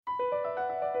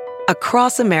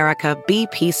Across America,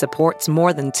 BP supports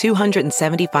more than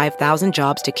 275,000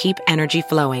 jobs to keep energy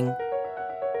flowing.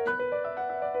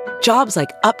 Jobs like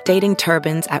updating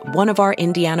turbines at one of our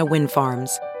Indiana wind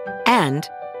farms and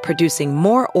producing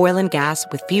more oil and gas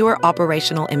with fewer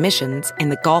operational emissions in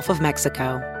the Gulf of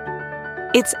Mexico.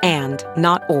 It's and,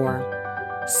 not or.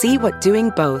 See what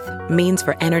doing both means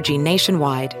for energy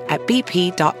nationwide at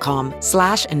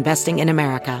bp.com/investing in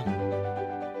America.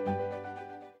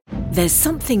 There's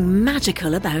something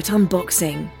magical about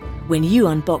unboxing. When you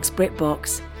unbox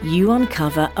BritBox, you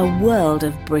uncover a world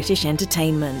of British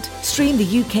entertainment. Stream the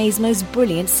UK's most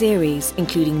brilliant series,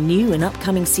 including new and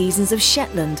upcoming seasons of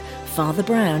Shetland, Father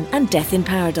Brown and Death in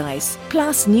Paradise.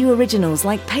 Plus new originals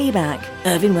like Payback,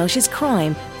 Irving Welsh's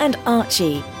Crime and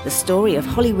Archie, the story of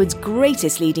Hollywood's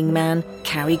greatest leading man,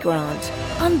 Cary Grant.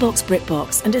 Unbox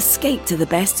BritBox and escape to the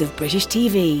best of British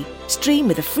TV. Stream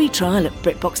with a free trial at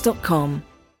BritBox.com.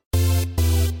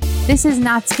 This is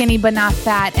Not Skinny But Not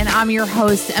Fat, and I'm your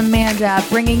host, Amanda,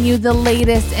 bringing you the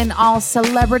latest in all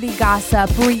celebrity gossip,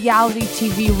 reality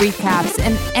TV recaps,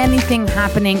 and anything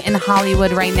happening in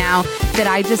Hollywood right now that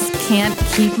I just can't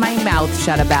keep my mouth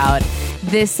shut about.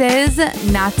 This is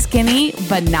Not Skinny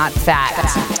But Not Fat.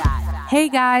 Hey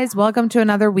guys, welcome to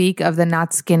another week of the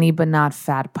Not Skinny But Not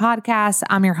Fat podcast.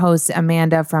 I'm your host,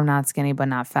 Amanda from Not Skinny But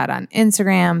Not Fat on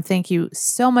Instagram. Thank you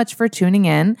so much for tuning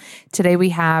in. Today we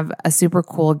have a super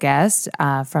cool guest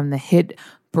from the hit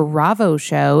Bravo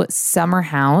show, Summer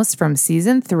House from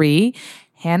season 3,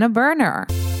 Hannah Berner.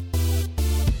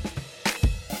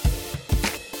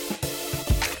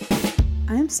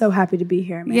 I'm so happy to be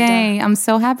here, Amanda. Yay, I'm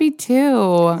so happy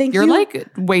too. Thank You're you. like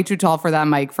way too tall for that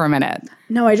mic for a minute.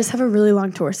 No, I just have a really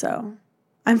long torso.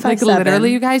 I'm 5'7". Like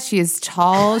literally, you guys, she is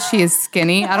tall, she is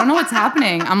skinny. I don't know what's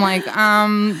happening. I'm like,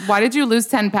 why did you lose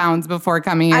 10 pounds before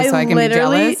coming here so I can be jealous? I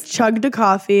literally chugged a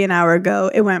coffee an hour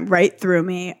ago. It went right through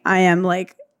me. I am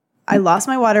like, I lost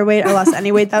my water weight. I lost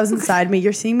any weight that was inside me.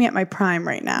 You're seeing me at my prime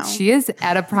right now. She is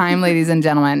at a prime, ladies and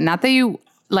gentlemen. Not that you,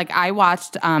 like I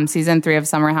watched season 3 of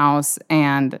Summer House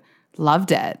and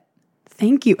loved it.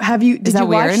 Thank you. Did you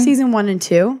watch season 1 and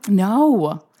 2?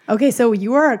 No. Okay, so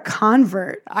you are a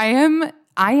convert. I am,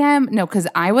 no, because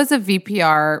I was a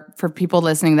VPR, for people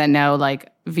listening that know, like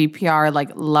VPR, like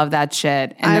love that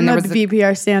shit. And I'm a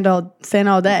VPR stand all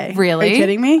day. Really? Are you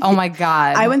kidding me? Oh my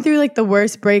God. I went through like the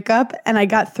worst breakup and I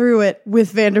got through it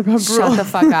with Vanderpump Rules. Shut the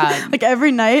fuck up. Like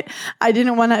every night, I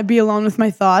didn't want to be alone with my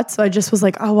thoughts. So I just was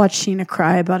like, I'll watch Sheena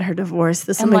cry about her divorce.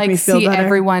 This will make me feel better. See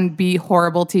everyone be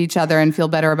horrible to each other and feel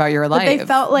better about your life. But they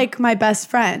felt like my best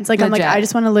friends. Like legit. I'm like, I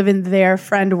just want to live in their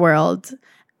friend world.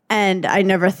 And I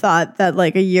never thought that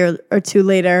like a year or two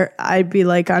later, I'd be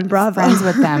like on Bravo. Friends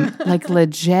with them. Like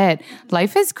legit.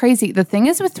 Life is crazy. The thing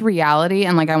is with reality,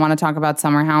 and like I want to talk about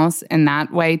Summer House in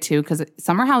that way too, because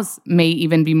Summer House may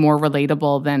even be more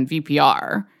relatable than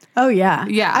VPR. Oh yeah.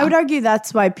 Yeah. I would argue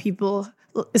that's why people,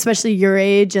 especially your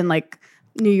age and like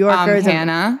New Yorkers.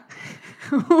 Hannah.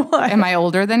 Am I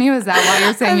older than you? Is that why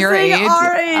you're saying your age?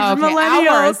 Our age,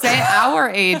 millennials. Say our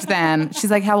age then.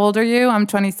 She's like, how old are you? I'm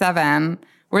 27.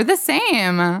 We're the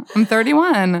same. I'm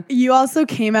 31. You also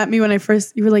came at me when you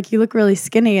were like, you look really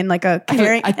skinny in like a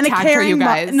caring, caring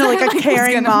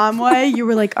mom way. You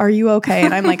were like, are you okay?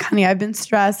 And I'm like, honey, I've been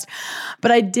stressed,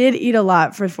 but I did eat a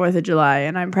lot for 4th of July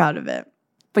and I'm proud of it.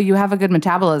 But you have a good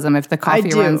metabolism if the coffee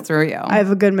runs through you. I have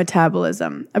a good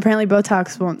metabolism. Apparently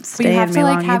Botox won't stay in me long. But you have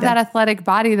to like have that athletic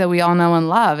body that we all know and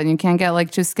love, and you can't get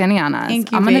like too skinny on us.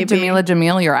 Thank you, I'm going to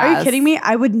Jamila your ass. Are you kidding me?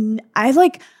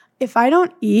 If I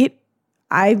don't eat,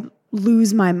 I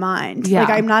lose my mind. Yeah. Like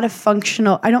I'm not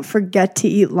I don't forget to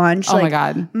eat lunch. Oh my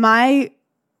God. I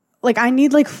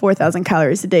need like 4,000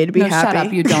 calories a day to be happy. Shut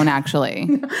up. You don't actually.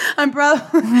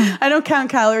 I don't count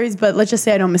calories, but let's just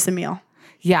say I don't miss a meal.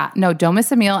 Yeah, no, don't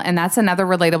miss a meal. And that's another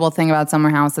relatable thing about Summer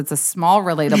House. It's a small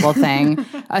relatable thing,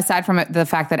 aside from the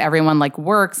fact that everyone like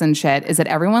works and shit, is that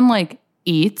everyone like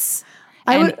eats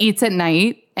eats at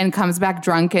night and comes back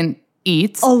drunk and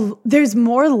eats. Oh, there's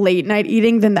more late night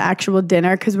eating than the actual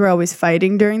dinner because we're always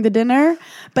fighting during the dinner.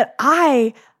 But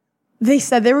they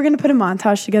said they were going to put a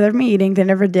montage together of me eating. They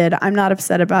never did. I'm not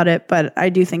upset about it, but I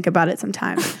do think about it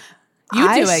sometimes.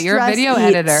 You do it. You're a video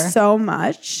editor. So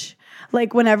much.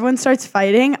 Like when everyone starts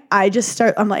fighting,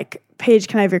 I'm like, Paige,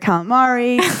 can I have your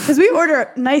calamari? Because we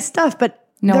order nice stuff, but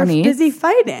they're busy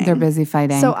fighting. They're busy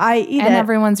fighting. So I eat it. And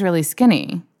everyone's really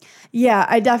skinny. Yeah,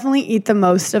 I definitely eat the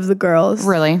most of the girls.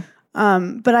 Really?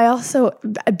 But I also,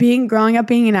 growing up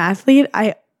being an athlete,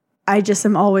 I just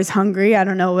am always hungry. I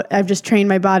don't know. I've just trained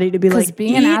my body to be like,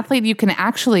 being an athlete, you can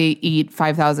actually eat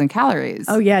 5,000 calories.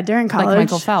 Oh yeah, during college. Like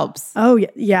Michael Phelps. Oh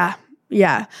yeah.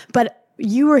 But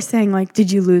you were saying like,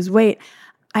 did you lose weight?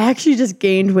 I actually just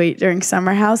gained weight during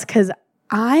Summer House because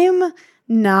I'm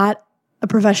not a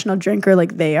professional drinker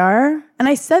like they are. And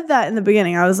I said that in the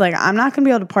beginning. I was like, I'm not going to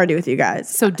be able to party with you guys.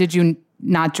 So did you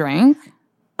not drink?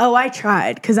 Oh, I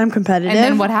tried because I'm competitive. And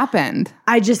then what happened?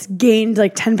 I just gained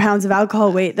like 10 pounds of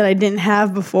alcohol weight that I didn't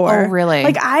have before. Oh, really?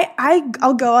 Like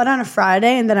I'll go out on a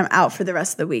Friday and then I'm out for the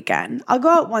rest of the weekend. I'll go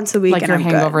out once a week. Like and your I'm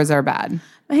hangovers good. are bad.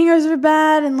 My hangovers are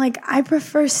bad and like I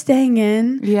prefer staying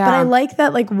in. Yeah. But I like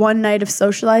that like one night of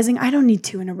socializing. I don't need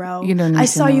 2 in a row. You don't need I 2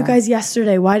 saw in a you row. guys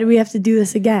yesterday. Why do we have to do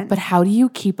this again? But how do you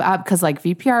keep up? Because like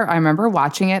VPR, I remember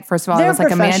watching it. First of all, I They're was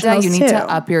like, Amanda, professionals, you need too.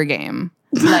 to up your game.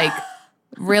 Like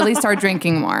really start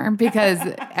drinking more because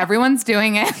everyone's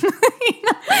doing it.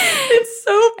 It's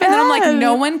so bad. And then I'm like,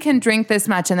 no one can drink this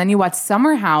much. And then you watch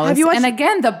Summer House. Have you watched- and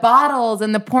again, the bottles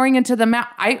and the pouring into the mouth.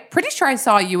 I'm pretty sure I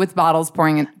saw you with bottles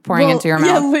pouring into your mouth.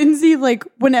 Yeah, Lindsay, like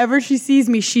whenever she sees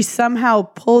me, she somehow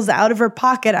pulls out of her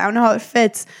pocket, I don't know how it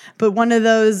fits, but one of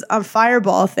those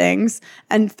fireball things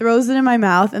and throws it in my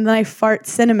mouth. And then I fart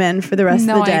cinnamon for the rest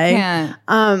of the day. I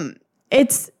can't.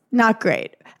 It's not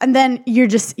great. And then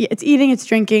it's eating, it's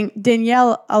drinking.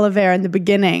 Danielle Oliveira in the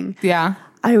beginning. Yeah.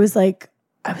 I was like,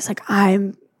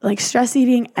 I'm like stress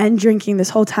eating and drinking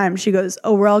this whole time. She goes,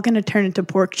 oh, we're all going to turn into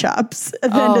pork chops at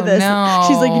the end of this. No.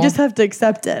 She's like, you just have to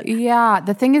accept it. Yeah.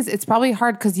 The thing is, it's probably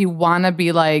hard because you want to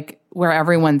be like where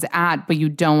everyone's at, but you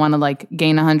don't want to like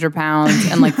gain 100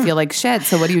 pounds and like feel like shit.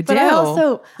 So what do you do? But I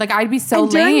also, like I'd be so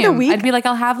and during lame. the week- I'd be like,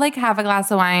 I'll have like half a glass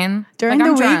of wine. During like,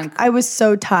 the I'm week, drunk. I was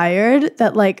so tired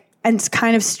that like, and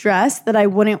kind of stressed that I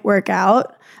wouldn't work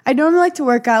out. I normally like to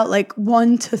work out like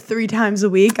 1 to 3 times a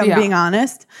week. I'm being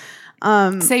honest.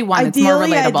 Say 1, Ideally, it's more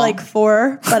relatable. I'd like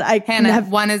 4, but I Hannah,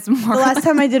 1 is more. The last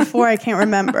time I did 4, I can't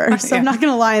remember. So I'm not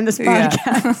going to lie in this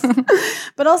podcast.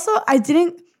 But also,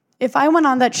 if I went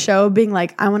on that show being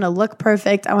like, I want to look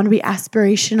perfect, I want to be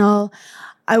aspirational,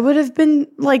 I would have been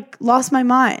like lost my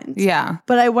mind. Yeah.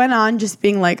 But I went on just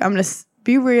being like, I'm going to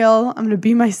be real. I'm going to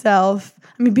be myself.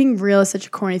 I mean, being real is such a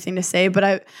corny thing to say,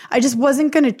 but I just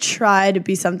wasn't going to try to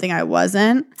be something I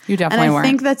wasn't. You definitely weren't. And I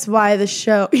think that's why the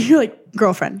show, you're like,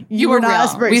 girlfriend, you were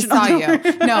not real. aspirational. We saw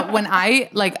you. No, when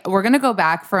we're going to go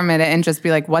back for a minute and just be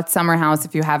like, what's Summer House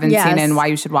if you haven't seen it and why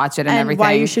you should watch it and everything.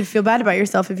 Why you should feel bad about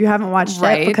yourself if you haven't watched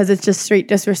it because it's just straight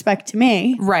disrespect to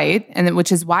me. Right. And then,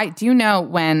 which is why, do you know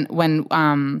when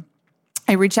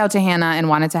I reached out to Hannah and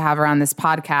wanted to have her on this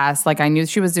podcast. Like I knew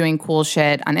she was doing cool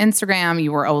shit on Instagram.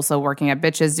 You were also working at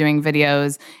Bitches doing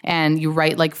videos and you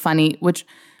write like funny, which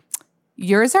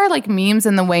yours are like memes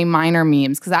in the way mine are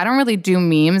memes. Cause I don't really do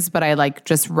memes, but I like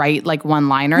just write like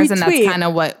one-liners and that's kind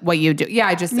of what you do. Yeah.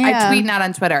 I tweet not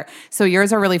on Twitter. So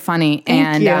yours are really funny.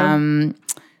 Thank you.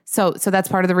 So that's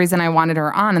part of the reason I wanted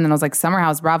her on. And then I was like, Summer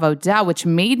House, bravo, da, which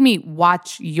made me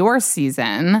watch your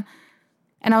season.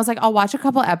 And I was like, I'll watch a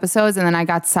couple episodes, and then I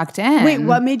got sucked in. Wait,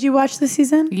 what made you watch the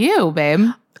season? You, babe.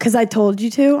 Because I told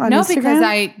you to on Instagram?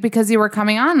 No, because you were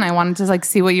coming on, and I wanted to like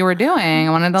see what you were doing.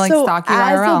 I wanted to like stalk you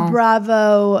IRL. As a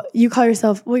Bravo, you call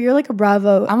yourself, well, you're like a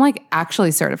Bravo. I'm like actually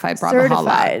certified Bravo.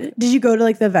 Certified. Did you go to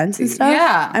like the events and stuff?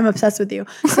 Yeah. I'm obsessed with you.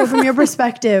 So from your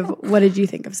perspective, what did you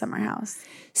think of Summer House?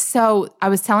 So I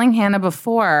was telling Hannah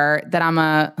before that I'm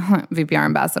a VPR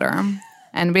ambassador.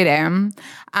 And be damn.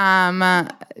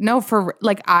 No, for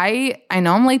like I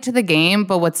know I'm late to the game,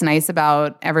 but what's nice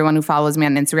about everyone who follows me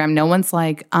on Instagram, no one's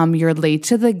like, you're late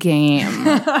to the game.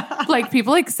 Like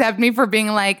people accept me for being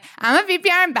like, I'm a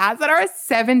VPR ambassador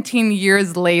 17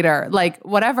 years later. Like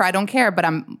whatever, I don't care, but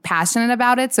I'm passionate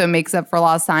about it, so it makes up for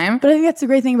lost time. But I think that's the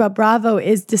great thing about Bravo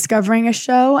is discovering a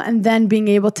show and then being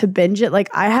able to binge it. Like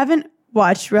I haven't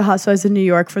watched Real Housewives of New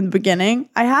York from the beginning.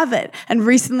 I haven't. And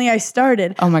recently I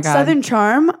started. Oh my God. Southern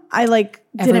Charm, I like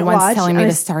didn't watch. Everyone's telling me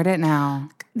to start it now.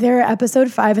 Their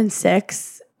episode 5 and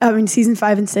 6, season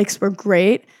 5 and 6 were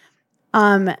great.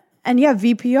 And yeah,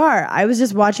 VPR. I was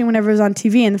just watching whenever it was on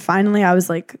TV and finally I was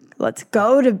like, let's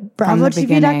go to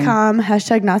BravoTV.com,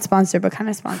 hashtag not sponsored, but kind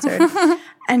of sponsored.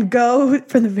 And go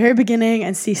from the very beginning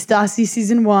and see Stassi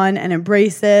season 1 and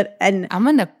embrace it. And I'm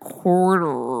gonna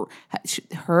quarter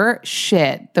her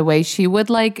shit. The way she would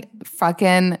like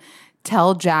fucking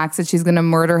tell Jax that she's gonna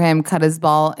murder him, cut his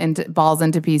balls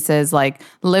into pieces, like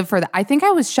live for that. I think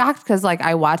I was shocked because like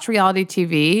I watch reality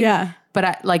TV. Yeah.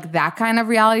 But like that kind of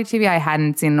reality TV I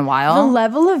hadn't seen in a while. The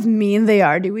level of mean they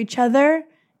are to each other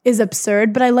is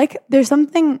absurd. But I like, there's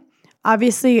something...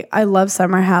 Obviously, I love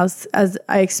Summer House as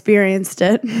I experienced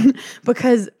it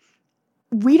because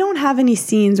we don't have any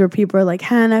scenes where people are like,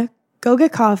 Hannah, go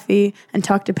get coffee and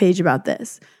talk to Paige about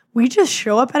this. We just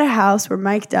show up at a house, we're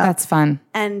mic'd up. That's fun.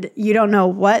 And you don't know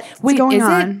what's going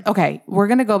on. Okay, we're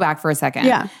going to go back for a second.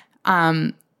 Yeah.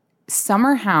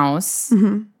 Summer House.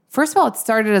 Mm-hmm. First of all, it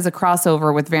started as a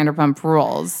crossover with Vanderpump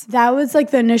Rules. That was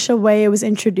like the initial way it was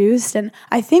introduced. And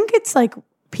I think it's like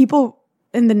people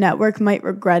in the network might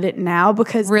regret it now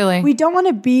because we don't want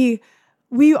to be,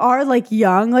 we are like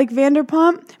young like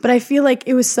Vanderpump, but I feel like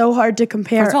it was so hard to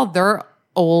compare. First of all, they're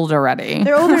old already.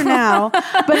 They're older now,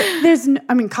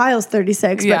 but Kyle's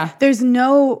 36, but there's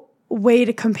no way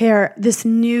to compare this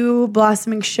new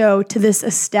blossoming show to this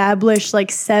established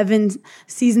like season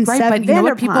 7 but you know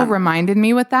what people Vanderpump. reminded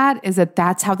me with that is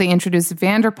that's how they introduced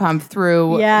Vanderpump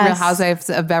through Real Housewives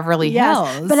of Beverly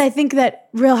Hills. But I think that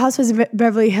Real Housewives of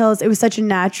Beverly Hills, it was such a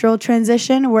natural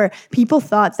transition where people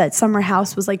thought that Summer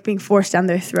House was like being forced down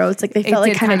their throats. Like they felt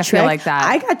like kind of tricked. Like that.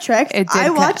 I got tricked. I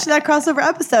watched that crossover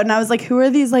episode and I was like, who are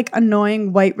these like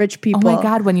annoying white rich people? Oh my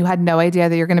God, when you had no idea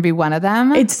that you're going to be one of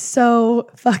them? It's so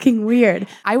fucking weird.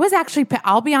 I was actually,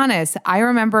 I'll be honest, I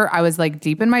remember I was like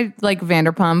deep in my like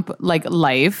Vanderpump like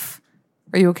life.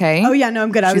 Are you okay? Oh yeah, no,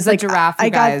 I'm good. She's a giraffe, you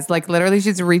guys. Like literally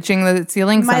she's reaching the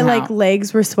ceiling somehow. My like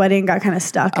legs were sweating, got kind of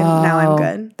stuck, and now I'm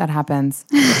good. That happens.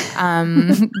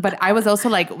 But I was also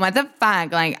like, what the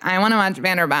fuck? Like, I want to watch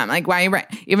Vanderpump. Like, why are you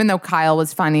even though Kyle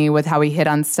was funny with how he hit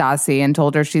on Stassi and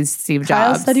told her she's Steve Jobs.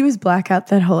 Kyle said he was blackout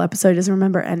that whole episode. He doesn't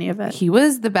remember any of it. He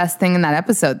was the best thing in that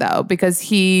episode though, because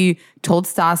he told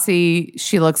Stassi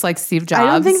she looks like Steve Jobs. I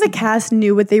don't think the cast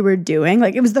knew what they were doing.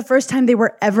 Like, it was the first time they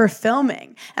were ever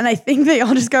filming. And I think they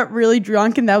all just got really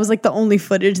drunk and that was like the only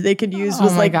footage they could use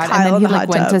was like Kyle and then in he the like hot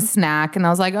went tub. to snack and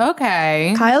I was like,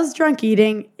 okay. Kyle's drunk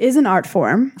eating is an art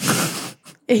form.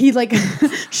 He like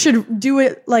should do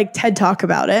it like TED Talk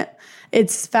about it.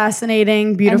 It's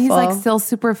fascinating, beautiful. And he's like still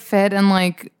super fit and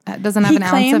like doesn't have an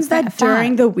ounce of fat. He claims that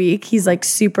during the week he's like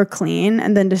super clean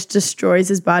and then just destroys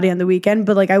his body on the weekend.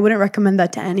 But like I wouldn't recommend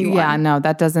that to anyone. Yeah, no,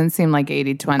 that doesn't seem like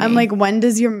 80-20. I'm like, when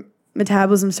does your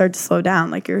metabolism start to slow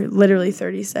down? Like you're literally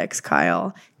 36,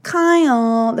 Kyle.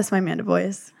 Kyle. That's my Amanda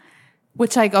voice.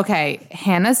 Which like, okay,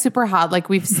 Hannah's super hot, like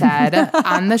we've said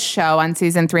on the show on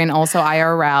season 3 and also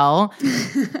IRL.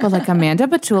 But like Amanda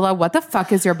Batula, what the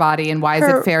fuck is your body and why is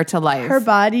it fair to life? Her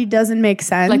body doesn't make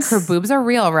sense. Like her boobs are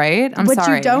real, right? I'm sorry.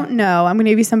 What you don't know, I'm going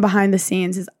to give you some behind the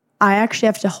scenes, is I actually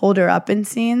have to hold her up in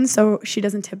scenes so she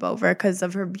doesn't tip over because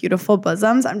of her beautiful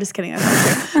bosoms. I'm just kidding. That's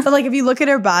not true. But like if you look at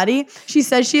her body, she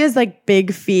says she has like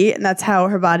big feet and that's how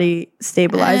her body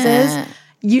stabilizes.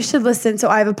 You should listen. So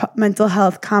I have a mental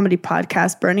health comedy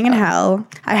podcast, Burning in Hell.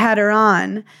 I had her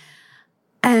on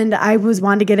and I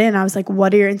wanting to get in. I was like,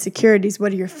 what are your insecurities?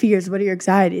 What are your fears? What are your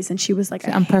anxieties? And she was like,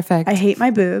 I'm perfect. I hate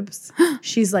my boobs.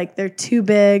 She's like, they're too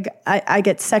big. I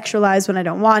get sexualized when I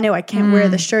don't want to. I can't wear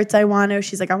the shirts I want to.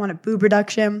 She's like, I want a boob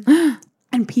reduction.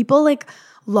 And people like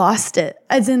lost it.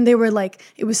 As in they were like,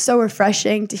 it was so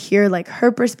refreshing to hear like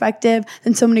her perspective.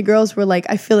 And so many girls were like,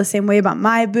 I feel the same way about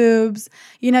my boobs.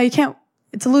 You know, you can't.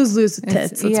 It's a lose-lose with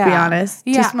tits, let's be honest.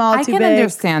 Yeah, too small, too big. I can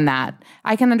understand that.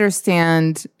 I can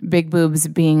understand big boobs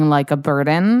being like a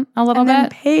burden a little bit. And then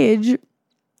Paige,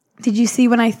 did you see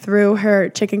when I threw her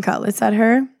chicken cutlets at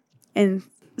her in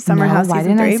Summer House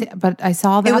season 3? But I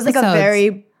saw the It was episodes. like a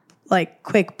very like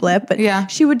quick blip, but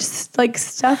she would just like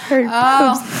stuff her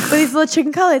boobs with these little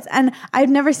chicken cutlets, and I'd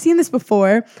never seen this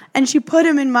before. And she put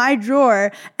them in my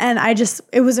drawer, and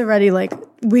it was already like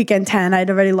weekend 10. I'd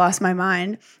already lost my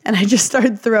mind, and I just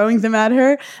started throwing them at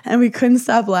her, and we couldn't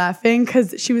stop laughing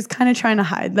because she was kind of trying to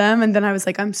hide them. And then I was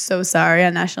like, "I'm so sorry."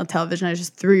 On national television, I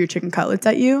just threw your chicken cutlets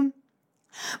at you.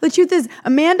 The truth is,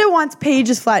 Amanda wants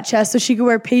Paige's flat chest so she could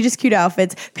wear Paige's cute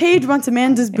outfits. Paige wants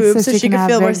Amanda's boobs so she could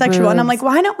feel more sexual. Boobs. And I'm like,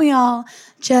 why don't we all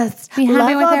just be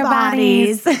happy with our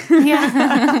bodies?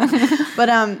 Yeah.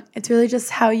 But it's really just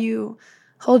how you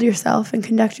hold yourself and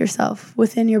conduct yourself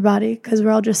within your body because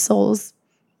we're all just souls.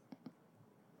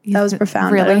 That was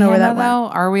profound. Really, I don't know where that though?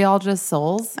 went. Are we all just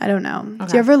souls? I don't know. Okay.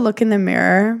 Do you ever look in the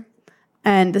mirror?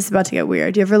 And this is about to get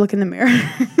weird. Do you ever look in the mirror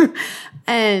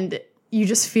and you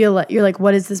just feel like you're like,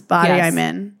 what is this body I'm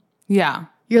in? Yeah.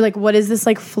 You're like, what is this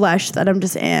like flesh that I'm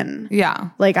just in?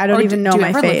 Yeah. Like I don't even know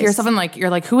my face. Look at yourself and like you're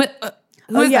like, who is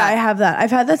yeah, that? I have that. I've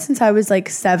had that since I was like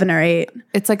 7 or 8.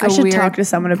 It's like I should talk to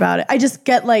someone about it. I just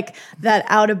get like that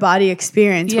out of body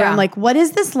experience where I'm like, what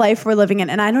is this life we're living in?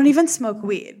 And I don't even smoke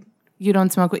weed. You don't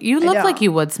smoke weed. You look like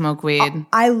you would smoke weed.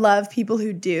 I love people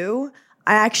who do.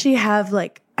 I actually have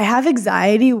I have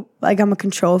anxiety. Like I'm a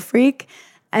control freak.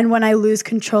 And when I lose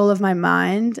control of my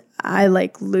mind, I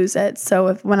like lose it.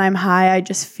 So when I'm high, I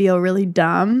just feel really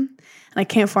dumb and I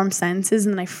can't form sentences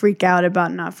and then I freak out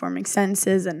about not forming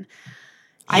sentences. And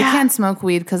I can't smoke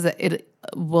weed because it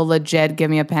will legit give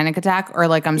me a panic attack or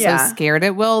like I'm so scared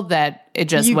it will that it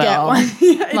just you will. Get one.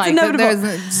 Yeah, it's like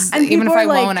inevitable. Even if I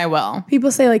won't, I will.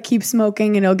 People say like keep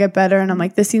smoking and it'll get better, and I'm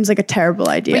like, this seems like a terrible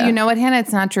idea. But you know what, Hannah?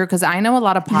 It's not true because I know a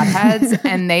lot of potheads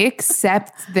and they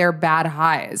accept their bad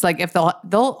highs. Like if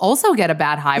they'll also get a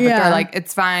bad high, but they're like,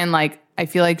 it's fine. Like I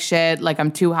feel like shit. Like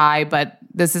I'm too high, but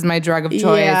this is my drug of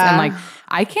choice, and like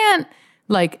I can't.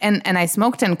 Like, and I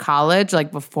smoked in college,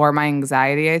 like before my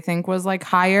anxiety, I think, was like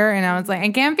higher. And I was like, I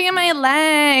can't feel my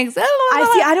legs.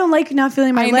 I don't like not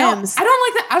feeling my limbs. I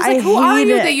don't like that. I was like, who are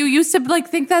you that you used to like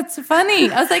think that's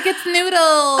funny? I was like, it's noodles.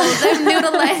 I have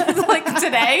noodle legs. Like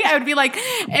today, I would be like,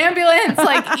 ambulance,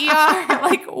 like ER,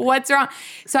 like what's wrong?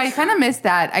 So I kind of missed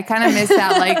that.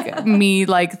 Like me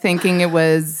like thinking it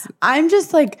was. I'm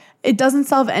just like, it doesn't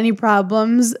solve any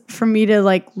problems for me to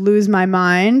like lose my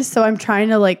mind. So I'm trying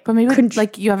to like, but maybe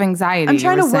like you have anxiety. I'm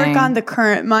trying to work on the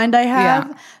current mind I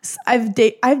have.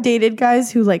 Yeah. I've dated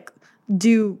guys who like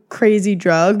do crazy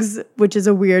drugs, which is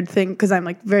a weird thing because I'm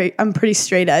like I'm pretty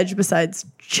straight edge besides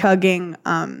chugging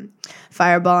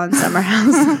Fireball and Summer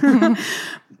House.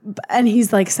 And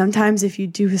he's like, sometimes if you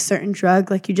do a certain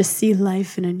drug, like you just see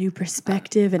life in a new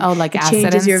perspective and like it acid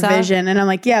changes your stuff? vision. And I'm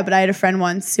like, yeah, but I had a friend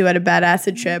once who had a bad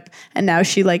acid trip and now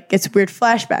she like gets weird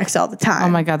flashbacks all the time. Oh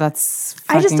my God, that's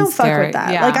I just don't scary. fuck with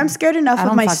that. Yeah. Like I'm scared enough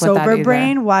of my sober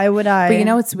brain. Why would I? But you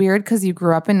know, it's weird because you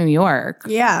grew up in New York.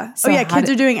 Yeah. So kids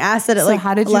are doing acid at like 11. So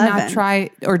how did you not try,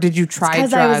 or did you try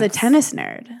drugs? Because I was a tennis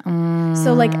nerd.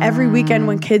 So like every weekend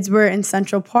when kids were in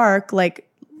Central Park, like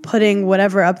putting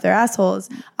whatever up their assholes,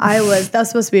 that was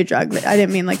supposed to be a drug. I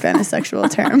didn't mean like that in a sexual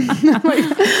term.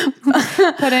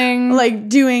 Putting like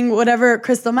doing whatever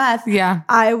crystal meth. Yeah.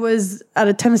 I was at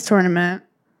a tennis tournament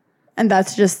and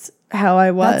that's just how I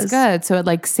was. That's good. So it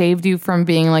like saved you from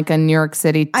being like a New York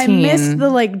City teen. I missed the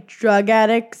like drug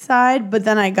addict side, but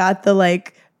then I got the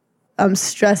like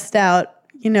stressed out,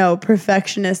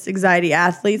 perfectionist, anxiety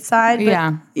athlete side.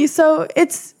 But so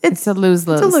it's a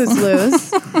lose-lose. It's a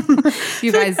lose-lose.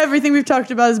 You guys, everything we've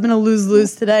talked about has been a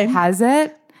lose-lose today. Has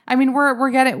it? I mean,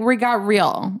 we got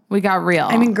real.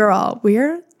 I mean, girl,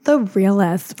 we're the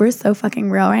realest. We're so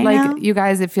fucking real right now. Like, you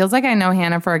guys, it feels like I know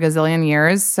Hannah for a gazillion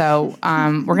years. So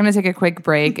we're going to take a quick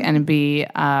break and be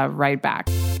right back.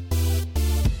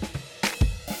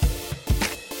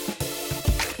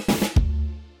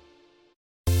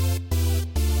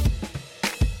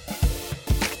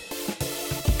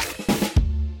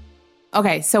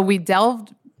 Okay, so we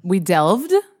delved.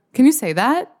 Can you say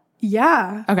that?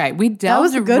 Yeah. Okay, we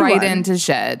delved right into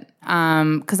shit.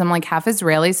 Because I'm like half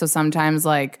Israeli, so sometimes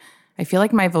like I feel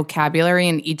like my vocabulary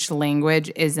in each language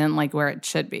isn't like where it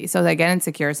should be. So I get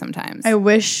insecure sometimes. I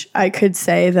wish I could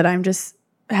say that I'm just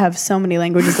have so many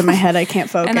languages in my head I can't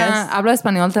focus. And hablo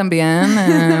español también.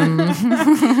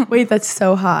 Wait, that's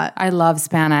so hot. I love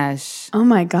Spanish. Oh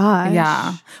my gosh.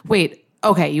 Yeah. Wait.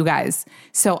 Okay, you guys.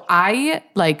 So I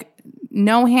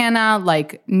know Hannah,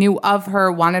 knew of her,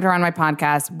 wanted her on my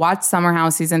podcast, watched Summer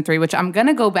House season 3, which I'm going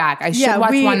to go back. I should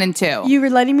watch 1 and 2. You were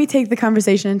letting me take the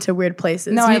conversation into weird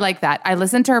places. No, I like that. I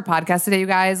listened to her podcast today, you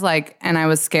guys, and I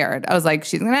was scared. I was like,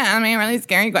 she's going to ask me a really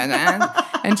scary question.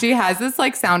 And she has this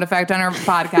sound effect on her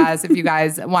podcast, if you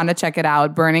guys want to check it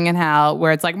out, Burning in Hell,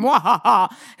 where it's like,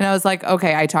 mwahaha. And I was like,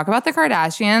 okay, I talk about the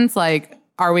Kardashians,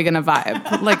 are we going to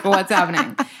vibe? What's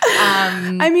happening?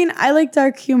 I mean, I like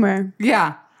dark humor.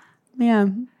 Yeah. Yeah.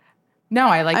 No,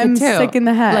 I like I'm it too. sick in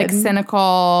the head.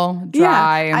 Cynical,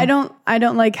 dry. Yeah. I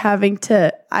don't like having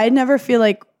to, I never feel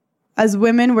like as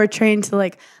women we're trained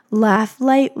to laugh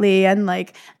lightly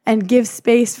and give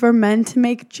space for men to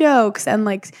make jokes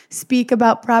and speak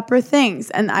about proper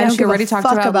things. And I don't give a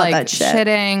fuck about that shit.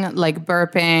 Shitting,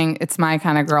 burping. It's my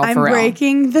kind of girl. I'm for real.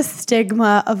 breaking the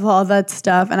stigma of all that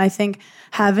stuff. And I think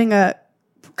having a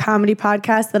comedy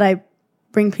podcast that I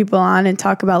bring people on and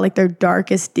talk about their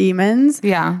darkest demons.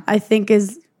 Yeah. I think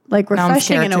is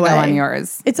refreshing in a way. Go on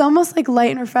yours. It's almost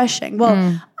light and refreshing.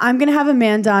 Well, I'm going to have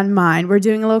Amanda on mine. We're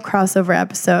doing a little crossover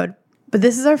episode, but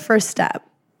this is our first step.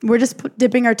 We're just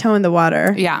dipping our toe in the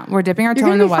water. Yeah, we're dipping our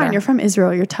toe in the water. Fine. You're from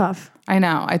Israel. You're tough. I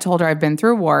know. I told her I've been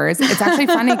through wars. It's actually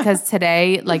funny because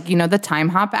today, the Time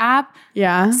Hop app.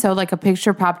 Yeah. So a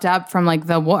picture popped up from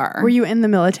the war. Were you in the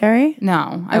military?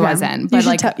 No, I wasn't.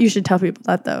 But you should tell people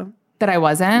that though. That I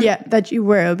wasn't? Yeah, that you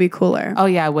were. It would be cooler. Oh,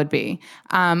 yeah, it would be.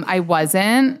 I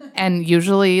wasn't. And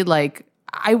usually,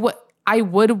 I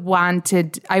would have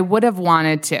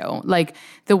wanted to.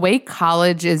 The way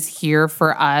college is here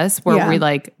for us, where we,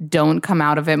 don't come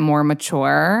out of it more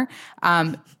mature.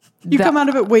 You come out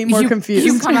of it way more confused.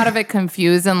 You come out of it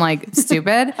confused and,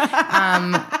 stupid.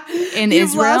 In You've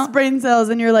Israel. lost brain cells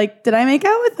and you're like, did I make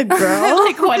out with a girl?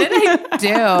 What did I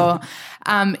do?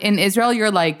 In Israel,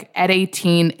 you're like at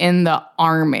 18 in the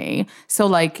army. So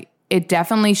like it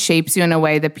definitely shapes you in a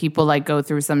way that people like go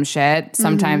through some shit,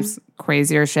 sometimes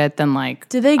crazier shit than like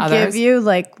Do they others. give you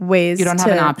like ways you don't have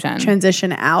an option.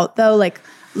 Transition out though? Like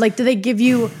do they give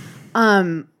you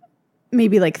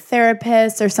maybe like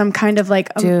therapists or some kind of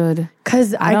like dude,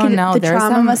 because I don't know. The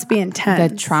trauma must be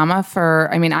intense. The trauma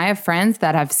I have friends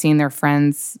that have seen their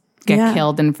friends get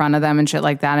killed in front of them and shit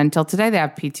like that. Until today, they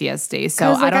have PTSD.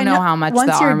 So I don't know how much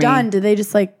once the you're army, done, do they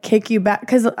just like kick you back?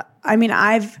 Because I mean,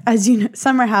 as you know,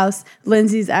 Summer House,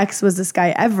 Lindsay's ex was this guy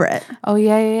Everett. Oh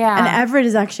yeah. And Everett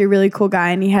is actually a really cool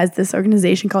guy, and he has this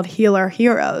organization called Heal Our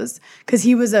Heroes because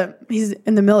he's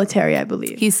in the military, I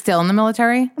believe. He's still in the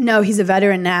military? No, he's a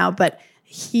veteran now, but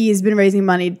he's been raising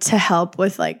money to help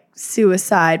with like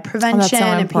suicide prevention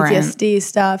and PTSD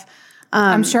stuff.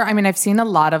 I'm sure. I mean, I've seen a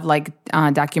lot of like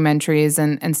documentaries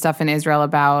and stuff in Israel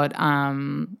about,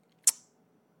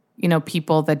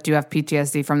 people that do have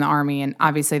PTSD from the army. And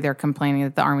obviously they're complaining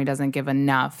that the army doesn't give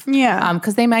enough. Yeah.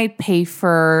 Because they might pay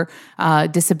for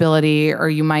disability or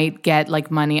you might get like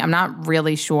money. I'm not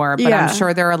really sure, but I'm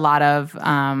sure there are a lot of...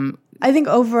 I think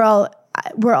overall,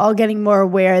 we're all getting more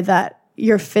aware that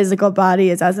your physical body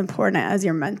is as important as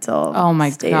your mental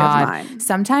state of mind.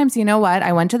 Sometimes, you know what?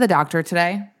 I went to the doctor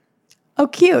today. Oh,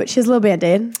 cute. She has a little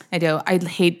Band-Aid. I do. I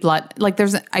hate blood. Like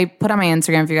I put on my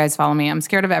Instagram if you guys follow me. I'm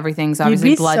scared of everything. So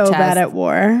obviously blood test. You'd be so bad at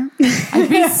war. I'd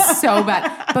be so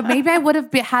bad. But maybe I would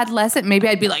have had less. Maybe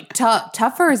I'd be like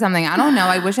tougher or something. I don't know.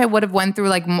 I wish I would have went through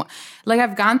like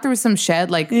I've gone through some shit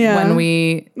when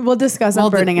we'll discuss on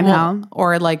Burning in Hell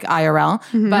or like IRL.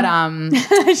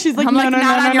 But she's like, I'm not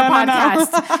on your podcast.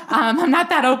 I'm not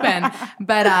that open.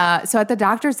 But so at the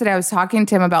doctor's today, I was talking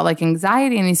to him about like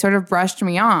anxiety, and he sort of brushed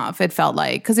me off. It felt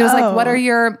like because he was like, "What are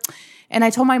your?" And I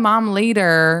told my mom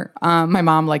later. My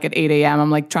mom like at 8 a.m.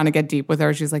 I'm like trying to get deep with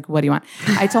her. She's like, "What do you want?"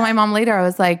 I told my mom later. I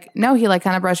was like, "No," he like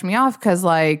kind of brushed me off because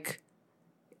like.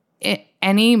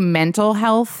 Any mental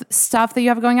health stuff that you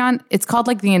have going on, it's called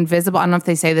like the invisible. I don't know if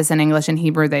they say this in English. In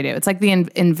Hebrew, they do. It's like the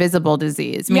invisible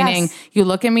disease, meaning you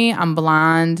look at me, I'm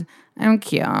blonde, I'm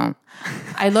cute,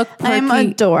 I look perky, I'm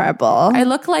adorable, I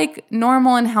look like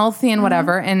normal and healthy and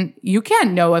whatever. And you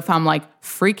can't know if I'm like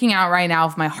freaking out right now,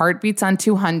 if my heart beats on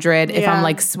 200, if I'm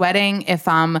like sweating, if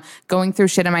I'm going through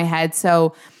shit in my head.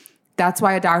 So that's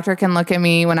why a doctor can look at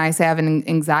me when I say I have an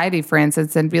anxiety, for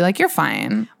instance, and be like, "You're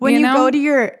fine." When you go to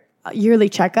your yearly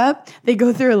checkup, they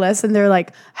go through a list and they're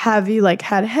like, "Have you like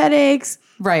had headaches?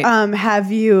 Right.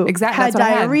 Have you had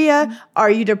diarrhea?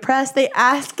 Are you depressed?" They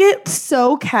ask it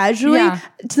so casually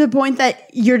to the point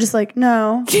that you're just like,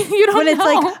 "No." You don't know. It's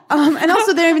like, and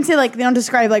also they don't even say like, they don't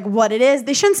describe like what it is.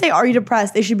 They shouldn't say, "Are you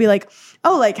depressed?" They should be like,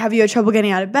 "Oh, like, have you had trouble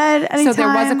getting out of bed anytime?" So there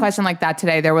was a question like that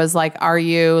today. There was like, "Are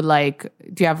you like,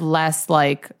 do you have less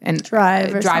like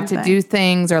drive to do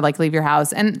things or like leave your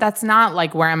house?" And that's not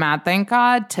like where I'm at. Thank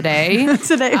God today.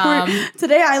 Today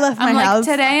I left my house.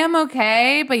 Like, today I'm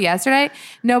okay, but yesterday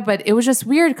no. But it was just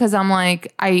weird because I'm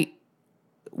like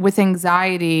with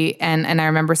anxiety and I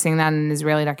remember seeing that in an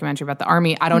Israeli documentary about the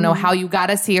army. I don't know how you got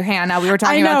to see your hand. Now we were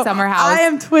talking about Summer House. I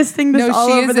am twisting this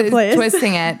all over the place.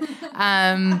 Twisting it.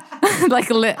 I'm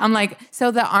like,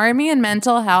 so the army and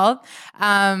mental health.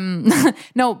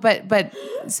 No, but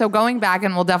so going back,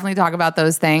 and we'll definitely talk about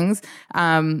those things.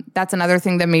 That's another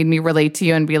thing that made me relate to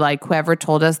you and be like, whoever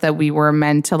told us that we were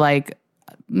meant to like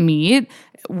meet,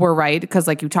 were right. Because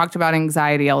like you talked about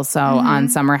anxiety also on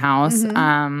Summer House.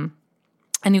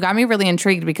 And you got me really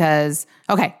intrigued because,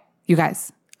 okay, you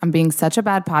guys, I'm being such a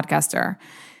bad podcaster.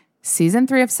 Season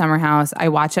 3 of Summer House, I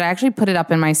watch it. I actually put it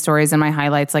up in my stories and my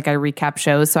highlights, like I recap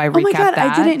shows. So I recap that. Oh my God,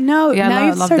 I didn't know. Yeah, now you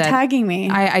have to start tagging me.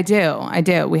 I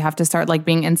do. We have to start like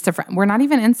being Insta friends. We're not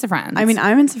even Insta friends. I mean,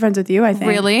 I'm Insta friends with you, I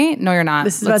think. Really? No, you're not.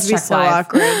 This is about to be so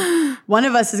awkward. One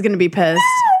of us is going to be pissed.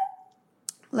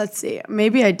 Let's see.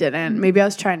 Maybe I didn't. Maybe I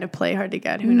was trying to play hard to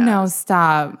get. Who knows? No,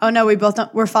 stop. Oh no, we both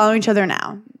don't. We're following each other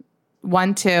now.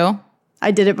 1, 2. I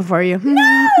did it before you.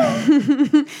 No!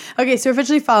 Okay, so we're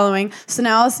officially following. So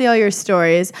now I'll see all your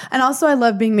stories. And also I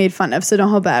love being made fun of, so don't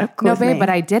hold back. No, babe, but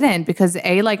I didn't because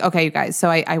okay, you guys. So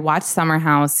I watched Summer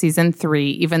House season 3,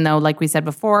 even though, like we said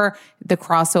before, the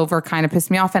crossover kind of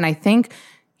pissed me off. And I think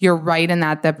you're right in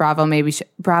that Bravo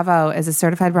Bravo, as a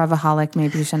certified Bravoholic,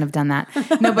 maybe you shouldn't have done that.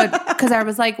 No, but because I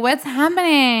was like, what's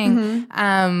happening?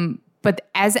 But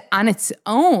as on its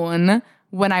own,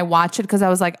 when I watched it, because I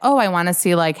was like, oh, I want to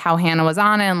see like how Hannah was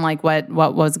on it and like what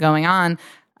was going on.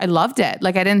 I loved it.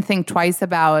 Like I didn't think twice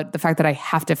about the fact that I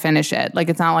have to finish it. Like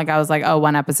it's not like I was like, oh,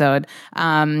 1 episode.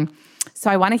 So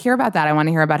I want to hear about that. I want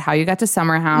to hear about how you got to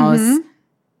Summer House,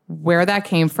 where that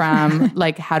came from.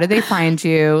 Like how did they find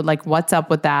you? Like what's up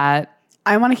with that?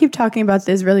 I want to keep talking about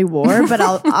the Israeli war, but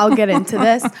I'll get into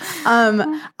this.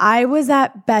 I was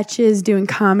at Betches doing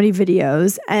comedy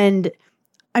videos, and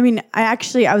I mean, I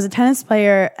was a tennis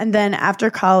player, and then after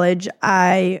college,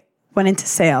 I went into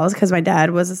sales because my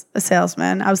dad was a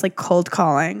salesman. I was like cold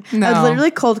calling. No. I was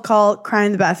literally cold call, cry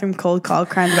in the bathroom, cold call,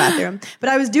 cry in the bathroom. But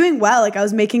I was doing well. Like I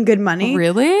was making good money.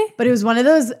 Really? But it was one of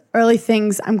those early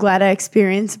things I'm glad I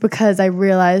experienced because I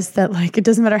realized that like it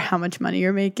doesn't matter how much money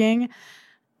you're making.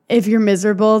 If you're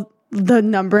miserable, the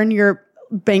number in your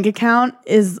bank account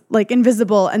is like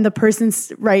invisible, and the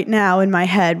person's right now in my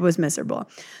head was miserable.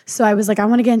 So I was like, I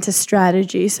want to get into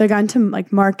strategy. So I got into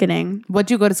like marketing.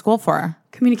 What'd you go to school for?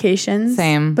 Communications.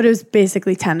 Same. But it was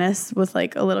basically tennis with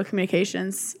like a little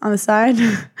communications on the side.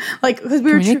 Like, because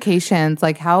we communications,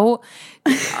 like how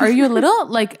are you a little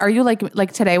like, are you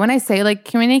like today when I say like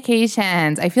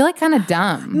communications, I feel like kind of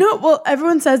dumb. No, well,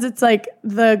 everyone says it's like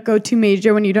the go-to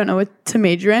major when you don't know what to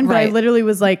major in. But I literally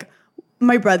was like,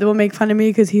 my brother will make fun of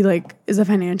me because he like is a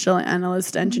financial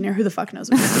analyst engineer. Who the fuck knows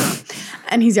what he's doing?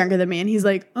 And he's younger than me. And he's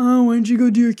like, oh, why don't you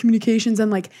go do your communications? I'm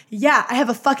like, yeah, I have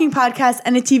a fucking podcast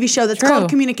and a TV show that's called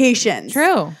Communications.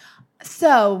 True.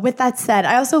 So with that said,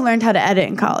 I also learned how to edit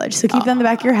in college. So keep that in the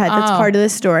back of your head. That's part of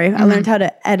this story. Mm-hmm. I learned how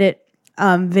to edit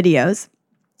videos.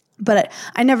 But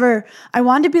I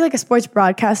wanted to be like a sports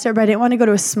broadcaster, but I didn't want to go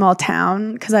to a small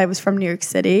town because I was from New York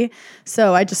City.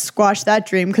 So I just squashed that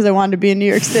dream because I wanted to be in New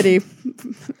York City.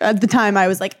 At the time, I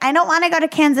was like, I don't want to go to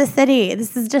Kansas City.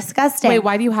 This is disgusting. Wait,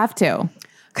 why do you have to?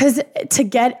 Because to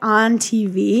get on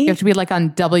TV, you have to be like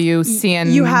on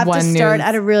WCN1 You have to start News.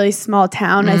 At a really small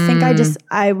town. I think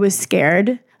I was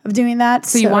scared of doing that.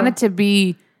 So you wanted to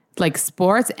be like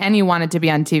sports and you wanted to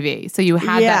be on TV. So you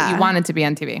had that, you wanted to be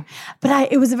on TV.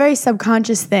 But it was a very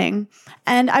subconscious thing.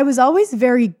 And I was always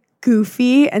very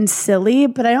goofy and silly,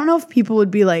 but I don't know if people would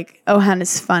be like, oh,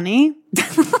 Hannah's funny.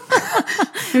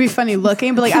 Maybe funny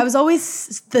looking, but like I was always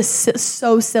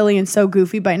so silly and so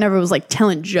goofy, but I never was like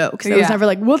telling jokes. I was never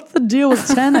like, what's the deal with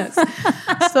tennis? so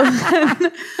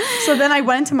then I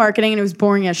went into marketing and it was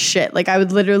boring as shit. Like I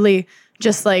would literally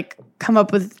just like come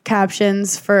up with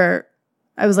captions for,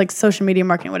 I was like social media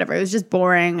marketing, whatever. It was just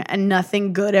boring and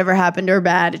nothing good ever happened or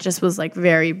bad. It just was like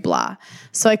very blah.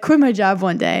 So I quit my job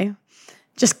one day,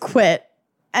 just quit.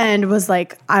 And was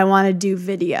like, I want to do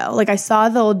video. Like I saw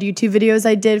the old YouTube videos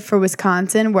I did for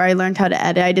Wisconsin where I learned how to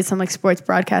edit. I did some like sports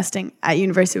broadcasting at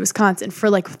University of Wisconsin for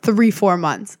like 3-4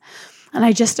 months. And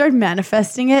I just started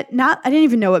manifesting it. I didn't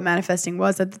even know what manifesting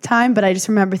was at the time, but I just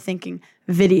remember thinking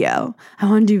video. I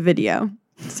want to do video.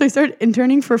 So I started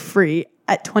interning for free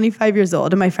at 25 years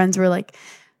old. And my friends were like,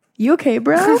 you okay,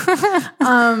 bro?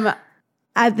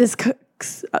 At this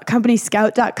company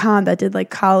scout.com that did like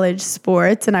college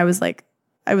sports. And I was like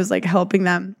helping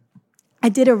them. I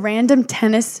did a random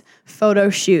tennis photo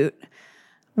shoot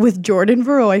with Jordan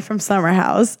Veroy from Summer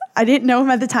House. I didn't know him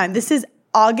at the time. This is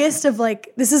August of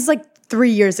like, this is like 3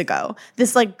 years ago.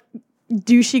 This like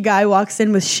douchey guy walks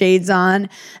in with shades on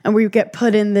and we get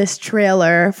put in this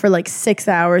trailer for like 6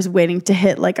 hours waiting to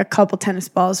hit like a couple tennis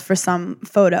balls for some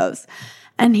photos.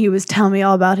 And he was telling me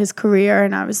all about his career.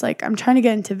 And I was like, I'm trying to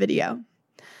get into video.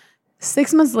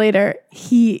 6 months later,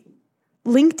 he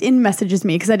LinkedIn messages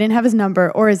me because I didn't have his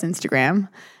number or his Instagram.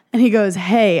 And he goes,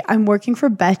 hey, I'm working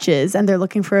for Betches and they're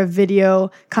looking for a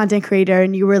video content creator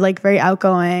and you were like very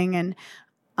outgoing and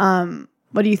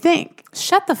what do you think?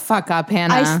 Shut the fuck up,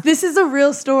 Hannah. This is a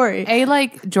real story.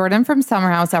 Like Jordan from Summer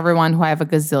House, everyone who I have a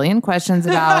gazillion questions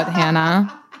about,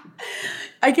 Hannah.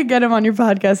 I could get him on your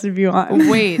podcast if you want.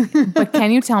 Wait, but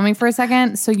can you tell me for a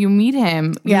second? So you meet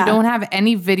him, you don't have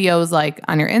any videos like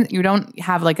on your, you don't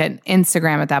have like an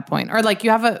Instagram at that point, or like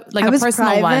you have a like a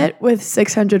personal one with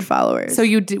 600 followers. So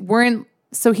you weren't.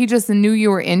 So he just knew you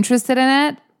were interested in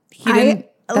it. He didn't.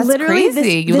 That's literally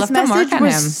crazy. You this left a mark on him.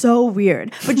 Was so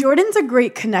weird. But Jordan's a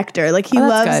great connector. Like he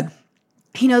loves. Good.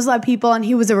 He knows a lot of people, and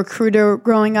he was a recruiter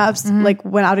growing up. Like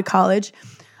went out of college.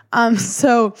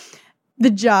 So. The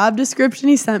job description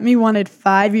he sent me wanted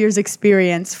 5 years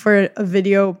experience for a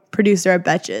video producer at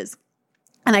Betches.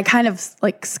 And I kind of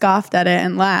like scoffed at it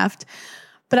and laughed.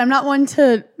 But I'm not one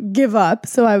to give up.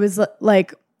 So I was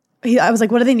like, what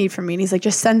do they need from me? And he's like,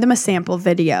 just send them a sample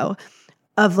video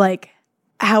of like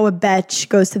how a betch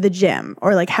goes to the gym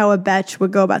or like how a betch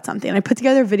would go about something. And I put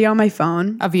together a video on my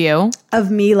phone. Of you?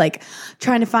 Of me like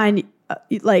trying to find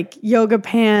like yoga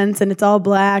pants and it's all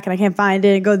black and I can't find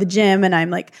it and go to the gym. And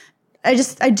I'm like, I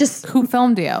just. Who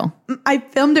filmed you? I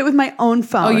filmed it with my own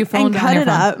phone. Oh, you filmed and cut it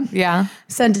up. Yeah.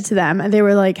 Sent it to them, and they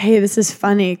were like, "Hey, this is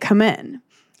funny. Come in."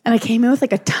 And I came in with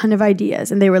like a ton of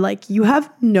ideas, and they were like, "You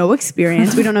have no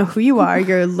experience. We don't know who you are.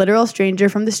 You're a literal stranger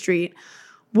from the street.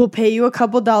 we'll pay you a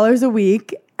couple dollars a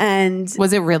week. And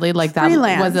was it really like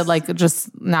freelance. That? Was it like just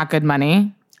not good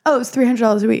money? Oh, it was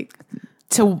 $300 a week.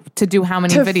 To do how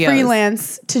many videos?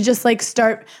 Freelance, to just like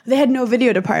start. They had no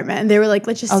video department, and they were like,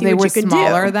 let's just see what you could do. They were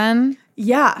smaller then?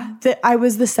 Yeah. I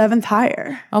was the 7th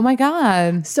hire. Oh my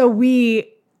God. So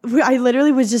I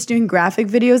literally was just doing graphic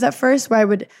videos at first where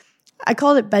I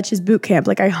called it Betches Boot Camp.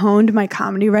 Like I honed my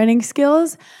comedy writing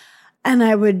skills, and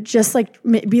I would just like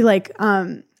be like,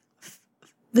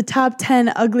 the top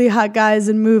 10 ugly hot guys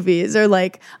in movies, or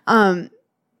like,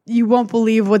 you won't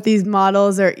believe what these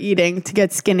models are eating to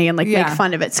get skinny, and like make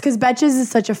fun of it. Because Betches is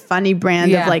such a funny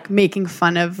brand of like making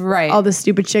fun of all the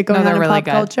stupid shit going on in pop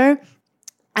culture.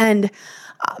 And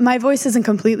my voice isn't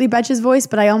completely Betches' voice,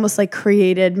 but I almost like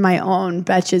created my own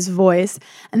Betches voice.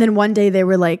 And then one day they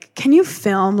were like, can you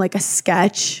film like a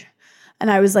sketch? And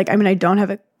I was like, I mean, I don't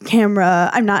have a camera.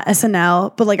 I'm not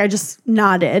SNL, but like I just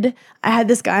nodded. I had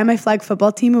this guy on my flag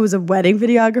football team who was a wedding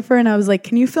videographer, and I was like,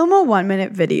 can you film a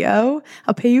 1-minute video?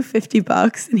 I'll pay you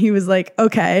 $50. And he was like,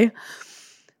 okay.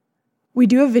 We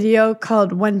do a video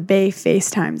called When Bae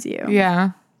FaceTimes You.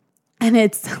 Yeah. And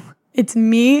it's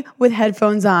me with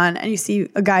headphones on, and you see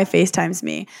a guy FaceTimes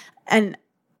me. And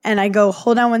I go,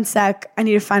 hold on one sec. I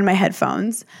need to find my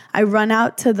headphones. I run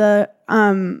out to the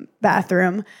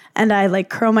bathroom, and I like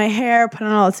curl my hair, put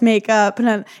on all its makeup, and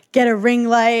I get a ring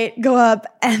light, go up,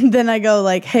 and then I go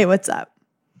like, hey, what's up?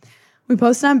 We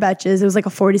posted on Betches. It was like a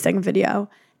 40-second video.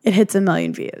 It hits 1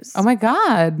 million views. Oh my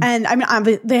God. And I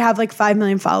mean, they have like 5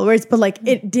 million followers, but like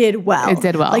it did well. It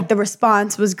did well. Like the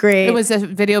response was great. It was a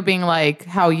video being like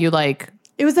how you like.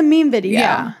 It was a meme video.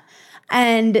 Yeah.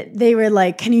 And they were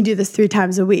like, can you do this 3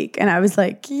 times a week? And I was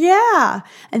like, yeah.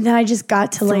 And then I just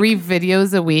got to like 3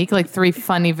 videos a week, like 3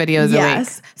 funny videos a week.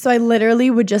 Yes. So I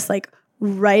literally would just like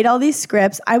write all these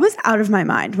scripts. I was out of my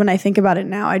mind when I think about it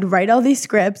now. I'd write all these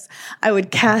scripts. I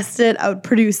would cast it. I would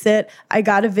produce it. I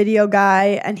got a video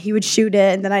guy, and he would shoot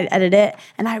it, and then I'd edit it.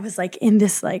 And I was like in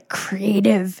this like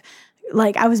creative,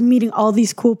 like I was meeting all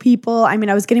these cool people. I mean,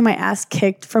 I was getting my ass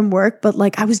kicked from work, but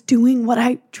like I was doing what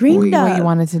I dreamed of. What you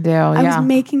wanted to do. I was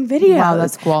making videos. Wow,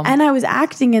 that's cool. And I was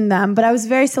acting in them, but I was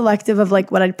very selective of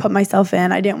like what I'd put myself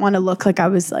in. I didn't want to look like I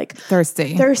was like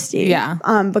thirsty. Yeah.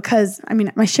 Because I mean,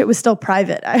 my shit was still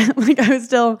private. I was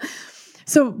still,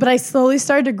 but I slowly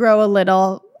started to grow a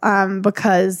little.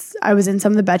 Because I was in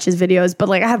some of the Betches videos, but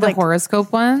like I have the like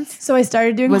horoscope ones. So I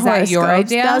started doing horoscopes. Was that your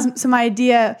idea? So my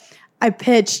idea, I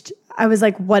pitched. I was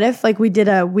like, what if like we did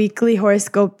a weekly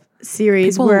horoscope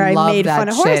series where I made fun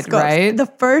of horoscopes? Right? The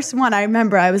first one I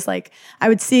remember, I was like, I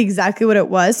would see exactly what it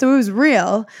was. So it was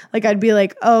real. Like I'd be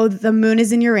like, oh, the moon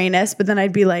is in Uranus, but then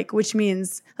I'd be like, which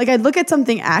means like I'd look at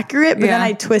something accurate, but then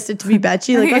I'd twist it to be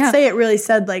Betchy. Like let's say it really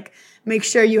said like, make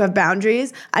sure you have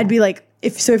boundaries. I'd be like,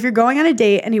 if you're going on a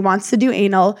date and he wants to do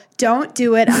anal, don't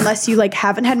do it unless you like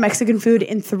haven't had Mexican food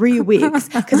in 3 weeks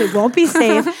because it won't be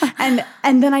safe.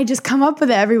 And then I just come up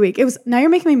with it every week. It was, now you're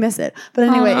making me miss it. But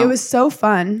anyway, it was so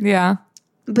fun. Yeah.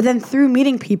 But then through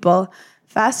meeting people,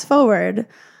 fast forward,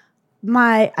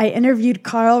 I interviewed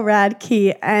Carl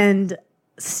Radke and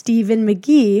Stephen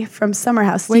McGee from Summer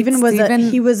House. Stephen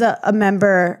was a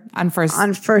member on first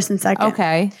and second.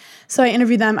 Okay. So I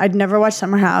interviewed them. I'd never watched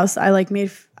Summer House. I like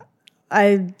made.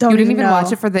 I don't. You didn't even know.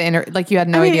 watch it for the like you had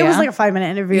no idea. It was like a 5-minute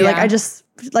interview. Yeah. Like I just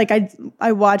like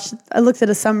I watched. I looked at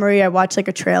a summary. I watched like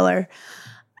a trailer,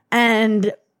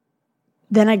 and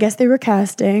then I guess they were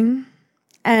casting.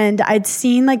 And I'd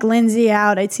seen like Lindsay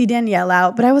out. I'd see Danielle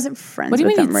out, but I wasn't friends with them.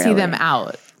 What do you mean really. See them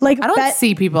out? Like I don't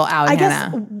see people out, I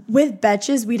Hannah. guess with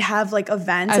Betches, we'd have like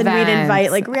events and we'd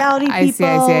invite like reality people.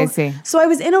 I see. So I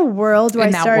was in a world where I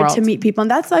started to meet people.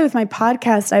 And that's why with my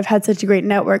podcast, I've had such a great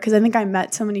network because I think I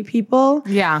met so many people.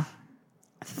 Yeah.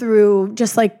 Through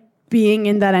just like being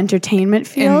in that entertainment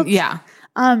field.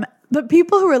 But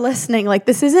people who are listening, like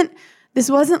this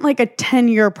wasn't like a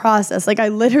 10-year process. Like I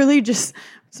literally just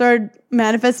started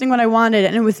manifesting what I wanted.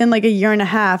 And within like a year and a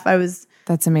half, I was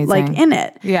that's amazing. Like in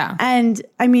it. Yeah. And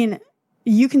I mean,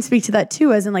 you can speak to that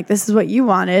too, as in like, this is what you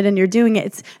wanted and you're doing it.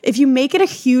 It's, if you make it a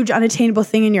huge unattainable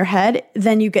thing in your head,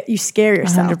 then you scare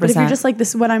yourself. 100%. But if you're just like, this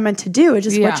is what I'm meant to do, it's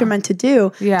just what you're meant to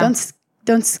do. Yeah.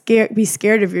 Don't be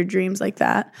scared of your dreams like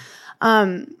that.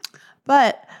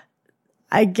 But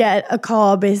I get a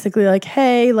call basically like,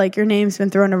 hey, like your name's been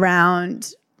thrown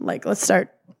around. Like, let's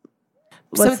start.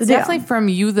 So it's definitely from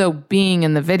you though, being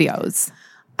in the videos.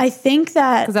 I think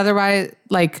that because otherwise,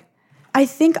 like, I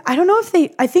don't know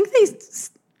if I think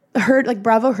they heard, like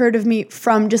Bravo heard of me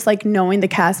from just like knowing the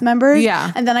cast members.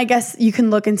 Yeah. And then I guess you can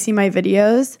look and see my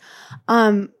videos.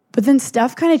 But then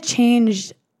stuff kind of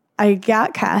changed. I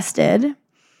got casted.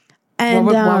 And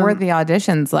what were the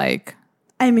auditions like?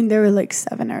 I mean, there were like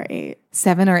 7 or 8.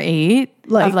 7 or 8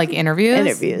 of like interviews?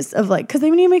 Interviews of like, because they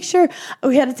need to make sure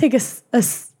we had to take a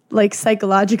like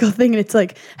psychological thing. And it's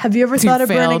like, have you ever thought of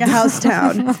burning a house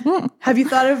down? Have you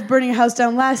thought of burning a house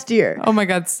down last year? Oh my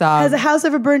God, stop. Has a house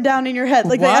ever burned down in your head?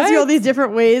 Like they ask you all these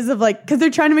different ways of like, because they're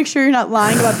trying to make sure you're not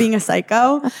lying about being a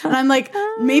psycho. And I'm like,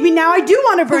 maybe now I do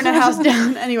want to burn a house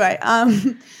down. Anyway,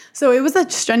 so it was a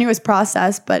strenuous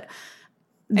process, but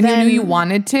and you knew you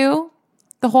wanted to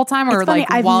the whole time, or like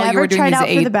while you were doing these 8? I've never tried out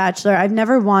for The Bachelor. I've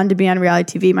never wanted to be on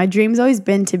reality TV. My dream's always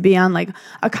been to be on like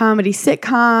a comedy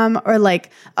sitcom or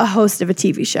like a host of a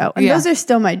TV show. And those are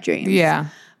still my dreams. Yeah.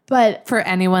 But for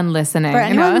anyone listening, for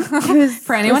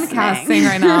anyone casting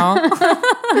right now,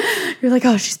 you're like,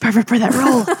 oh, she's perfect for that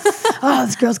role. Oh,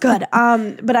 this girl's good.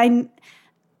 But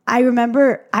I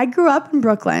remember I grew up in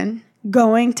Brooklyn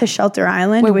going to Shelter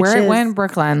Island. Wait, where in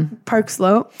Brooklyn? Park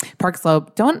Slope. Park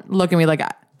Slope. Don't look at me like,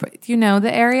 do you know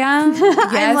the area? Yes,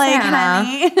 I'm like,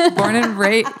 Hannah. Born and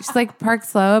raised. She's like, Park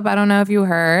Slope. I don't know if you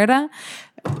heard. Hannah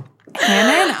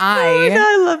and I. Oh my God,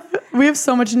 I love it. We have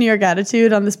so much New York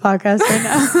attitude on this podcast right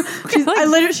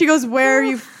now. She goes, where are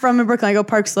you from in Brooklyn? I go,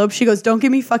 Park Slope. She goes, don't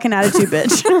give me fucking attitude,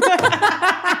 bitch.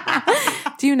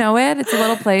 Do you know it? It's a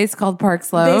little place called Park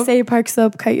Slope. They say Park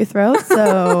Slope cut your throat,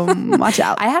 so watch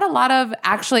out. I had a lot of,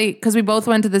 actually, because we both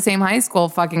went to the same high school,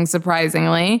 fucking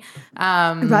surprisingly.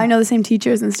 Probably know the same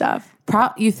teachers and stuff.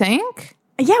 You think?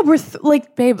 Yeah, we're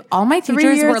like, babe, all my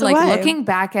teachers were like away. looking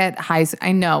back at high school.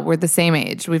 I know, we're the same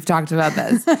age. We've talked about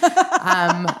this.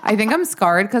 I think I'm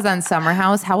scarred because on Summer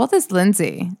House, how old is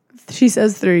Lindsay? She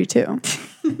says 32.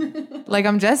 Like,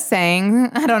 I'm just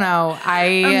saying, I don't know.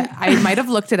 I might have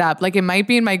looked it up. Like, it might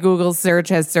be in my Google search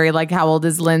history, like, how old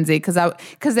is Lindsay?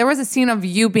 Because there was a scene of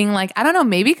you being like, I don't know,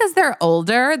 maybe because they're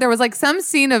older. There was like some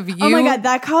scene of you. Oh my God,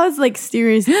 that caused like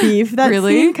serious beef. That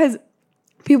scene, because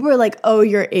people were like, oh,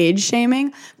 you're age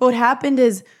shaming. But what happened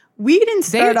is we didn't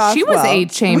start off She was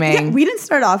age shaming. We didn't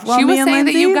start off well. She was saying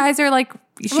Lindsay. that you guys are like,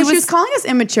 she was calling us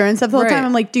immature and stuff the whole time.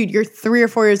 I'm like, dude, you're 3 or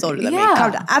 4 years older than me.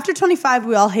 Calm down. After 25,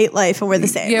 we all hate life and we're the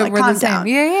same. Yeah, like, we're calm the same. down.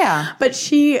 Yeah. But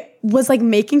she was like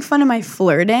making fun of my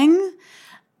flirting.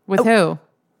 With who?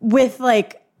 With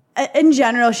like, in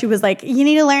general, she was like, you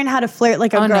need to learn how to flirt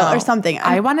like a girl or something.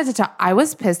 I wanted to talk. I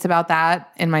was pissed about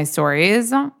that in my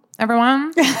stories,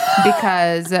 everyone,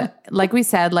 because like we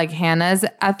said, like Hannah's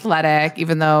athletic,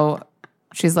 even though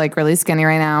she's like really skinny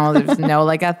right now. There's no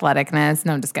like athleticness.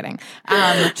 No, I'm just kidding.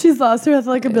 She's lost her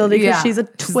athletic ability because she's a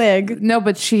twig. No,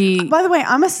 but she. By the way,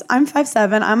 I'm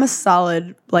 5'7". I'm a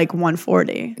solid like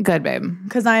 140. Good, babe.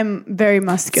 Because I'm very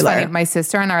muscular. It's funny. My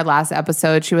sister in our last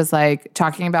episode, she was like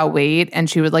talking about weight, and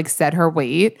she would like set her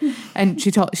weight, and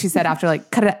she said after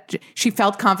like cut it. She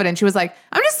felt confident. She was like,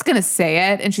 I'm just gonna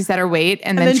say it, and she said her weight,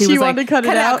 and then she was like, cut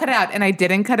it out, and I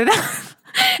didn't cut it out.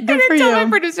 Good for you. My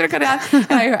producer to cut it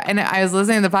out. And I was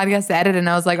listening to the podcast to edit, and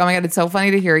I was like, oh my God, it's so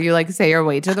funny to hear you like say your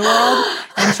weight to the world.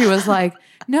 And she was like,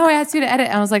 no, I asked you to edit.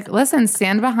 And I was like, listen,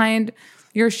 stand behind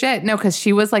your shit. No, because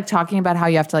she was like talking about how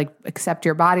you have to like accept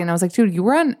your body. And I was like, dude, you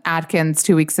were on Atkins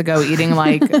 2 weeks ago eating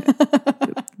like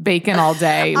bacon all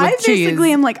day with cheese.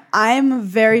 Basically am like, I'm a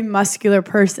very muscular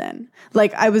person.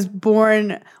 Like I was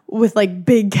born with like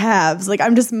big calves. Like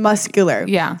I'm just muscular.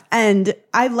 Yeah. And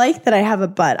I like that I have a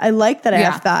butt. I like that I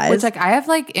have thighs. Which like I have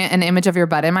like an image of your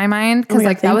butt in my mind. Cause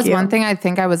like that was one thing I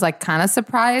think I was like kind of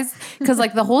surprised. Cause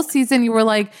like the whole season you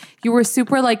were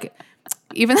super like,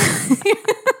 even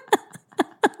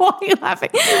why are you laughing?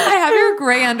 I have your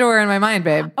gray underwear in my mind,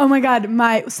 babe. Oh my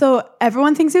God. So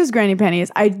everyone thinks it was granny panties.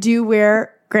 I do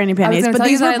wear granny panties, but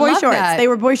these were boy shorts. They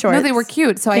were boy shorts. No, they were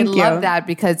cute. So I love that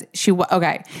because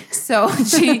okay. So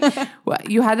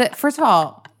you had that. First of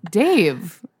all,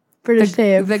 Dave. British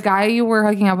Dave. The guy you were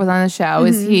hooking up with on the show,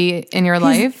 is he in your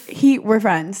life? We're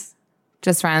friends.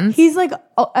 Just friends? He's like,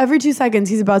 every 2 seconds,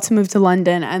 he's about to move to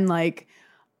London. And like,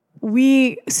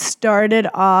 we started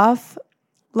off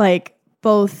like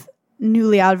both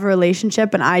newly out of a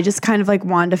relationship, and I just kind of like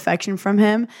wanted affection from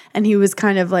him, and he was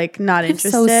kind of like not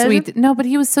interested. So sweet. No, but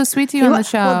he was so sweet to you on the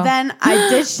show. Well, then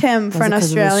I ditched him for an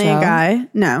Australian guy.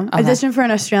 No, I ditched him for an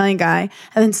Australian guy,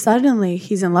 and then suddenly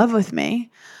he's in love with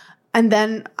me. And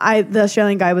then the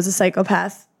Australian guy was a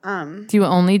psychopath. Do you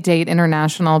only date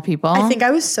international people? I think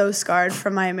I was so scarred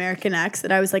from my American ex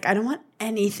that I was like, I don't want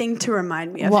anything to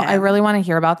remind me of him. Well, I really want to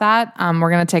hear about that.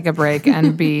 We're going to take a break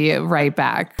and be right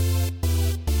back.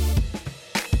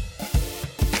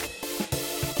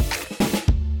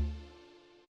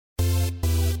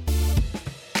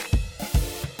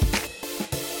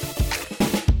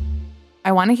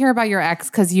 I want to hear about your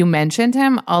ex because you mentioned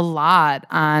him a lot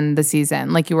on the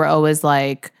season. Like you were always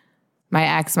like, My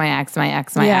ex.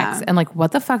 And like,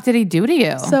 what the fuck did he do to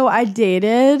you? So I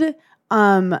dated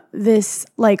this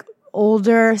like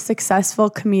older, successful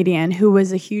comedian who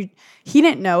was he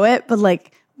didn't know it, but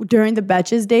like during the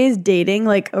Betches days, dating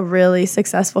like a really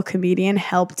successful comedian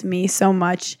helped me so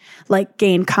much, like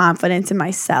gain confidence in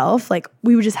myself. Like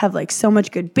we would just have like so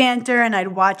much good banter, and I'd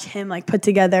watch him like put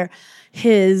together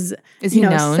his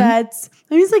known? Sets.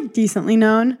 I mean, he's like decently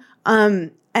known.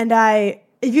 And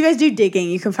if you guys do digging,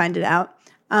 you can find it out.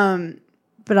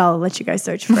 But I'll let you guys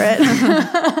search for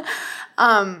it.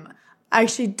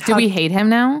 Actually, do we hate him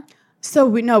now? So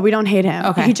we don't hate him.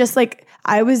 Okay. He just like,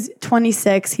 I was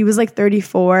 26, he was like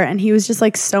 34, and he was just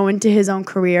like so into his own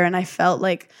career, and I felt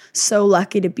like so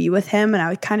lucky to be with him, and I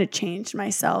would kind of change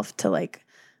myself to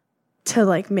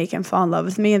make him fall in love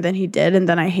with me, and then he did, and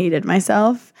then I hated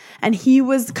myself. And he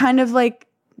was kind of like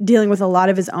dealing with a lot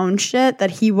of his own shit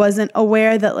that he wasn't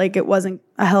aware that like it wasn't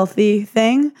a healthy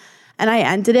thing. And I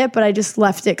ended it, but I just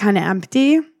left it kind of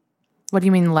empty. What do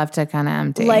you mean left it kind of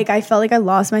empty? Like I felt like I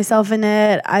lost myself in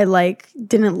it. I like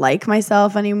didn't like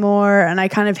myself anymore, and I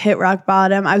kind of hit rock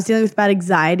bottom. I was dealing with bad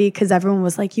anxiety because everyone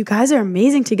was like, you guys are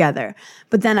amazing together.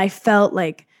 But then I felt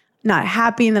like not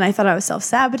happy, and then I thought I was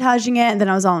self-sabotaging it, and then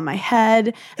I was all in my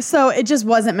head. So it just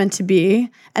wasn't meant to be,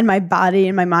 and my body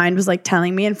and my mind was like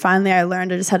telling me, and finally I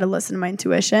learned I just had to listen to my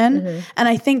intuition. Mm-hmm. And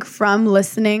I think from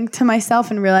listening to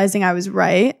myself and realizing I was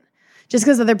right, just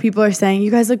because other people are saying,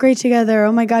 you guys look great together,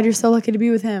 oh my God, you're so lucky to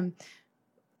be with him,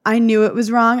 I knew it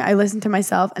was wrong. I listened to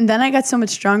myself, and then I got so much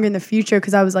stronger in the future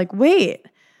because I was like, wait,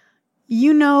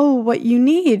 you know what you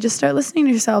need. Just start listening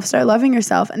to yourself, start loving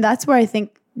yourself. And that's where I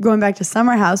think, going back to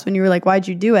Summer House, when you were like, why'd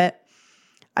you do it?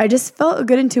 I just felt a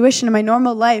good intuition. And my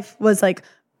normal life was like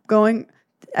going,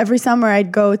 every summer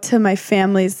I'd go to my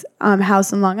family's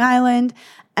house in Long Island.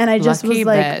 And I just Lucky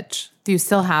was like, bitch. Do you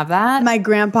still have that? My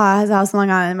grandpa has a house in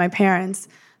Long Island, my parents.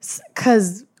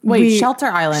 Because Shelter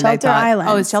Island. Island.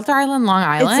 Oh, is Shelter Island Long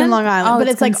Island? It's in Long Island. Oh, but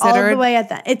it's like all the way at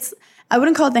that. I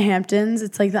wouldn't call it the Hamptons.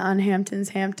 It's like the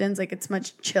Hamptons. Like it's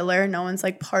much chiller. No one's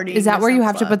like partying. Is that where you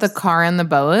have to put the car in the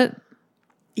boat?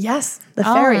 Yes, the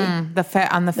ferry. On the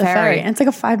ferry. And it's like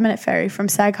a 5-minute ferry from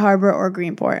Sag Harbor or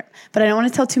Greenport. But I don't want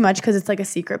to tell too much because it's like a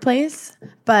secret place.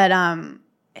 But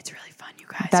it's really fun, you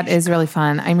guys. That is really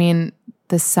fun. I mean,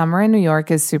 the summer in New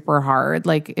York is super hard.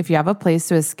 Like if you have a place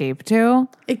to escape to.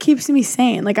 It keeps me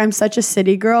sane. Like I'm such a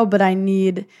city girl, but I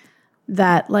need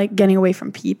that like getting away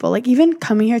from people. Like even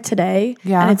coming here today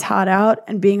and it's hot out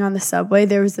and being on the subway,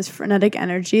 there was this frenetic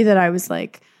energy that I was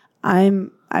like,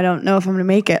 I don't know if I'm going to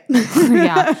make it.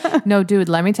 Yeah. No, dude,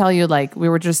 let me tell you, like, we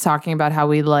were just talking about how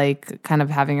we like kind of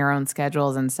having our own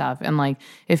schedules and stuff. And like,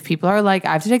 if people are like,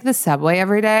 I have to take the subway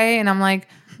every day. And I'm like,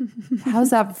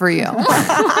 how's that for you?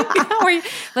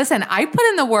 Listen, I put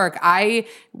in the work.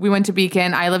 We went to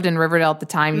Beacon. I lived in Riverdale at the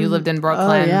time. You lived in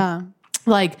Brooklyn. Oh, yeah.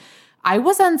 Like, I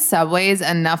was on subways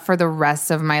enough for the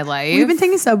rest of my life. We've been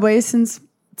taking subways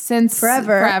since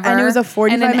forever. And it was a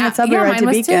 45-minute subway ride to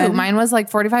Beacon. Too. Mine was like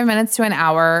 45 minutes to an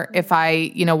hour. If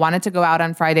I, wanted to go out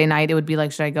on Friday night, it would be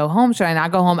like, should I go home? Should I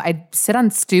not go home? I'd sit on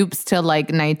stoops till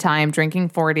like nighttime drinking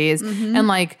 40s. Mm-hmm. And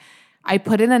like, I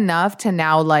put in enough to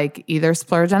now like either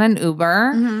splurge on an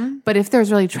Uber, but if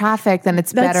there's really traffic, then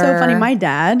it's better. That's so funny. My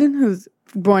dad, who's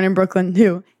born in Brooklyn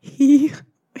too, he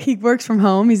works from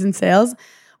home. He's in sales.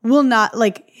 Will not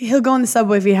like he'll go on the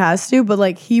subway if he has to, but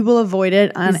like he will avoid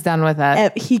it. He's done with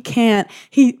it. He can't.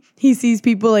 He sees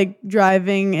people like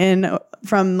driving in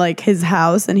from like his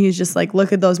house, and he's just like,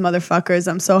 look at those motherfuckers.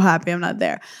 I'm so happy I'm not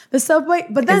there. The subway,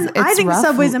 but then I think the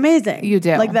subway's amazing. You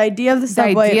do. Like the idea of the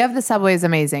subway. The idea of the subway is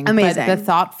amazing. Amazing. But the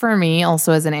thought for me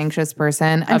also as an anxious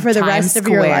person and for the rest of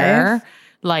your life,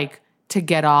 like to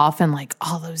get off and like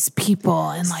all those people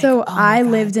and like. So I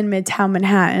lived in Midtown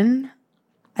Manhattan.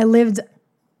 I lived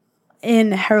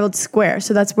in Herald Square.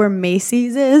 So that's where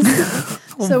Macy's is.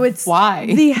 So it's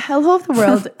the hell of the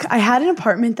world. I had an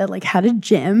apartment that like had a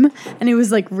gym, and it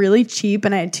was like really cheap,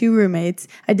 and I had 2 roommates.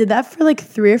 I did that for like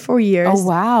 3 or 4 years. Oh,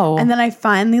 wow. And then I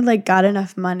finally like got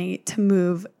enough money to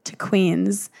move to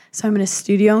Queens. So I'm in a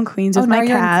studio in Queens with my cat.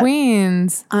 You're in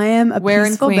Queens. I am a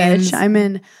peaceful bitch. I'm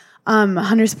in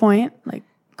Hunters Point, like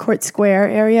Court Square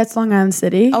area. It's Long Island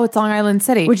City. Oh, it's Long Island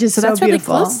City. Which is so that's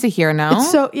beautiful. Really close to here,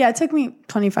 no? It took me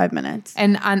 25 minutes.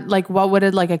 And on like, what would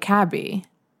it like a cab be?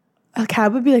 A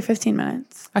cab would be like 15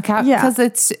 minutes. A cab? Yeah. Because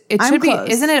it should be,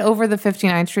 isn't it over the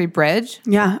 59th Street Bridge?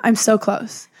 Yeah, I'm so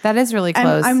close. That is really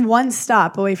close. I'm one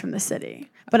stop away from the city.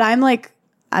 But I'm like,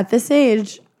 at this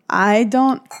age, I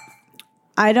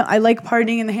like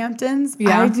partying in the Hamptons.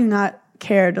 Yeah. I do not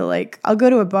care to like, I'll go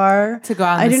to a bar. To go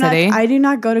out in the city? I do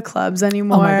not go to clubs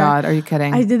anymore. Oh my God, are you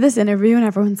kidding? I did this interview and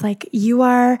everyone's like, you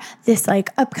are this like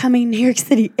upcoming New York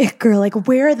City it girl. Like,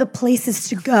 where are the places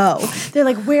to go? They're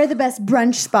like, where are the best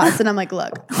brunch spots? And I'm like,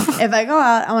 look, if I go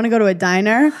out, I want to go to a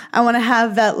diner. I want to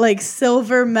have that like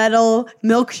silver medal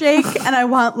milkshake and I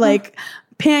want like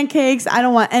pancakes. I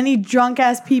don't want any drunk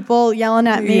ass people yelling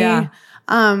at me. Yeah.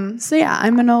 So yeah,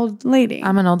 I'm an old lady.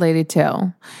 I'm an old lady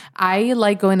too. I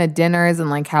like going to dinners and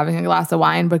like having a glass of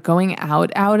wine, but going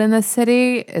out in the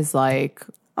city is like,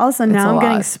 also now I'm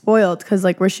getting spoiled because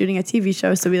like we're shooting a TV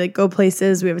show, so we like go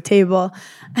places, we have a table,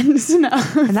 and so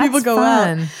now people go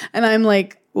out, and I'm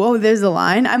like, whoa, there's a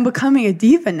line. I'm becoming a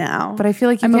diva now. But I feel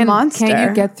like I'm a monster. Can't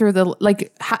you get through the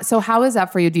like? So how is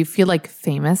that for you? Do you feel like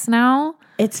famous now?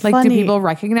 It's like, funny. do people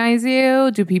recognize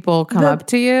you? Do people come up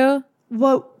to you?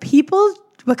 Well, people,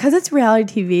 because it's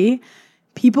reality TV,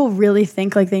 people really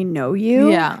think like they know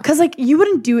you. Yeah. Because like you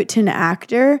wouldn't do it to an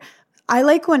actor. I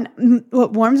like what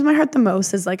warms my heart the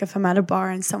most is like if I'm at a bar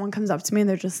and someone comes up to me and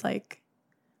they're just like,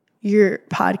 your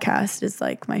podcast is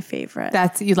like my favorite.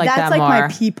 That's like my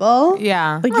people.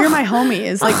 Yeah. Like you're my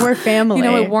homies. Like we're family. You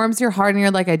know, it warms your heart and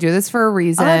you're like, I do this for a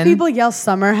reason. A lot of people yell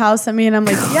Summer House at me and I'm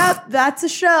like, yep, that's a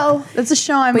show. That's a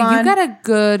show I'm on. But you got a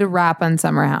good rap on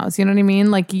Summer House. You know what I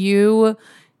mean? Like you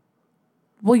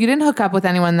didn't hook up with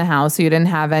anyone in the house. So you didn't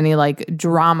have any like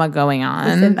drama going on.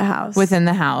 Within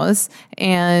the house.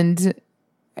 And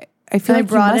I feel like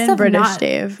brought in British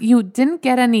Dave. You didn't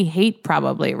get any hate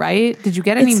probably, right? Did you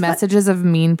get any messages of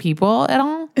mean people at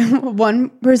all? One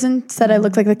person said I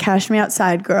looked like the Cash Me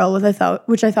Outside girl,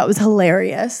 which I thought was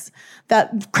hilarious.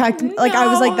 That cracked me. Like I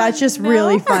was like, that's just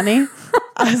really funny.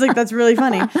 I was like, that's really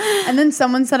funny. And then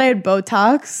someone said I had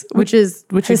Botox, which is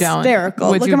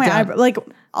hysterical. Look at my eyebrow. Like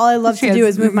all I love to do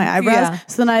is move my eyebrows. Yeah.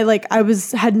 So then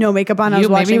I had no makeup on. I was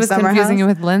watching Summer House. Confusing you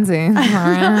with Lindsay.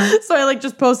 So I like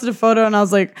just posted a photo and I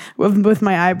was like with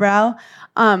my eyebrow.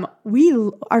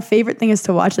 Our favorite thing is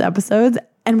to watch the episodes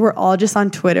and we're all just on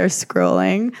Twitter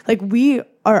scrolling. Like we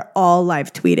are all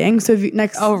live tweeting. So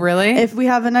oh really? If we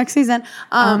have a next season,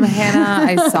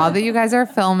 Hannah, I saw that you guys are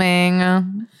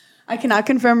filming. I cannot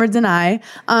confirm or deny,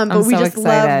 but we just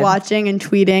love watching and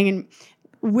tweeting, and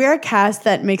we're a cast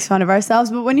that makes fun of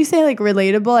ourselves. But when you say like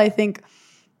relatable, I think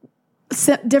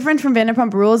different from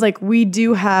Vanderpump Rules, like we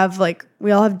all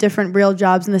have different real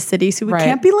jobs in the city, so we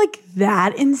can't be like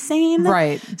that insane,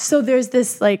 right? So there's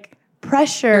this like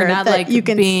pressure. You're not that like you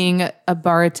can being a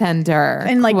bartender,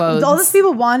 and like quotes. All these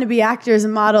people want to be actors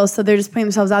and models, so they're just putting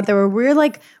themselves out there. Where we're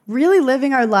like really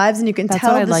living our lives, and you can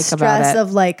tell the stress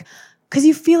of like. Because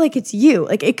you feel like it's you.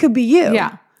 Like, it could be you.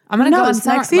 Yeah. I'm going to go in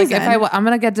summer. Like, if I'm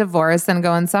going to get divorced and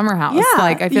go in Summer House. Yeah.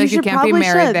 Like, I feel like you can't be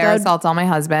married there, so I'll tell my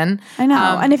husband. I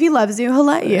know. And if he loves you, he'll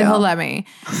let you. He'll let me.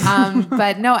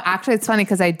 But no, actually, it's funny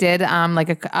because I did,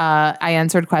 I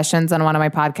answered questions on one of my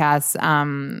podcasts.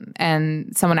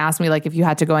 And someone asked me, like, if you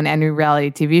had to go on any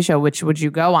reality TV show, which would you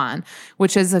go on?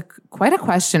 Which is quite a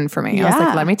question for me. Yeah. I was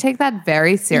like, let me take that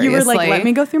very seriously. You were like, let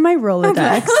me go through my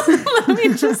Rolodex. Let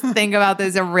me just think about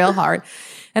this real hard.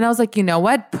 And I was like, you know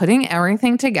what? Putting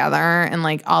everything together and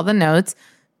like all the notes,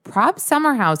 props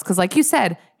Summer House. Because like you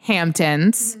said,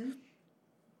 Hamptons,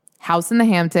 house in the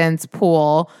Hamptons,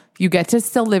 pool. You get to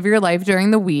still live your life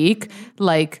during the week.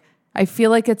 Like, I feel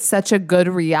like it's such a good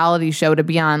reality show to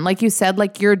be on. Like you said,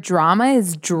 like your drama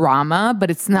is drama,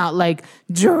 but it's not like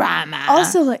drama.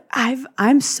 Also, like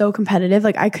I'm so competitive.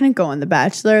 Like I couldn't go on The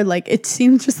Bachelor. Like it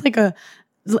seems just like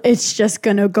it's just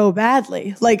gonna go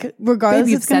badly. Like regardless,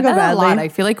 Babe, it's gonna go badly. A lot. I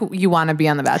feel like you want to be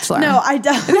on The Bachelor. No, I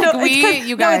definitely.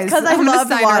 You guys. It's because I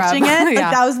loved watching it. Like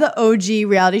that was the OG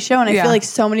reality show, and I feel like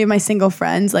so many of my single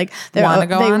friends like they want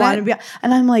to be.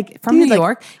 And I'm like from New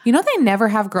York. You know they never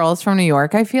have girls from New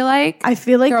York. I feel like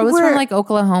they're always from like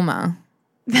Oklahoma.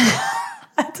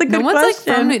 That's a good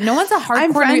question. No one's a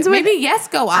hardcore. Maybe yes,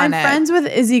 go on. I'm friends with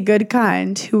Izzy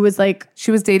Goodkind, who was like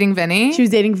she was dating Vinny.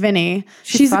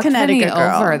 She's a Connecticut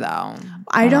girl. Over though.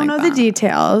 I don't know the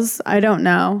details. I don't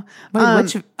know. I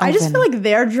just feel like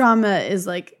their drama is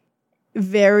like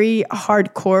very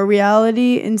hardcore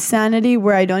reality insanity,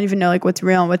 where I don't even know like what's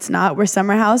real and what's not. Where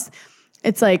Summer House,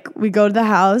 it's like we go to the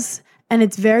house. And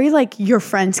it's very like your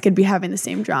friends could be having the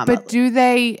same drama. But do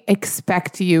they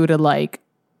expect you to like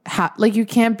you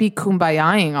can't be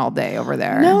kumbayaing all day over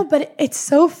there? No, but it's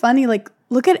so funny. Like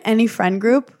look at any friend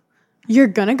group. You're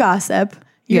going to gossip.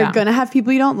 You're going to have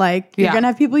people you don't like. You're going to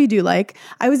have people you do like.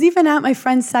 I was even at my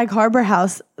friend's Sag Harbor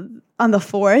house on the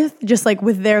 4th, just like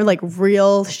with their like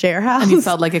real share house. And you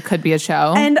felt like it could be a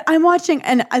show. And I'm watching,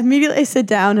 and immediately I sit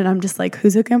down and I'm just like,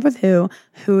 who's hooking up with who?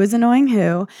 Who is annoying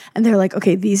who? And they're like,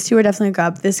 okay, these two are definitely hooking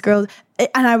up. This girl,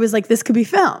 and I was like, this could be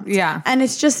filmed. Yeah. And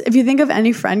it's just, if you think of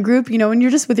any friend group, you know, when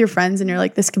you're just with your friends and you're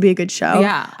like, this could be a good show.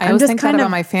 Yeah. I always think that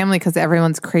about my family because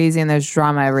everyone's crazy and there's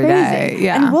drama every day.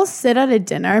 Yeah. And we'll sit at a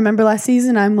dinner. I remember last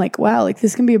season, I'm like, wow, like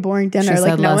this can be a boring dinner. She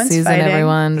like said no last one's season, fighting.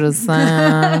 everyone just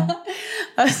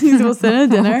Last season we'll sit at a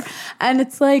dinner and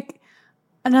it's like,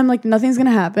 and I'm like, nothing's going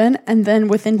to happen. And then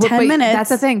within 10 minutes. That's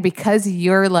the thing. Because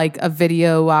you're like a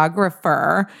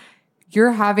videographer,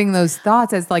 you're having those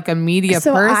thoughts as like a media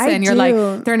person. You're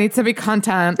like, there needs to be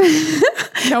content.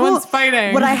 No one's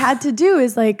fighting. What I had to do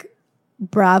is like,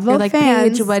 Bravo You're like,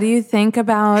 fans. Paige, what do you think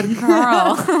about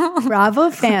Carl? Bravo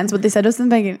fans, what they said to us in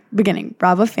the beginning,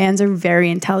 Bravo fans are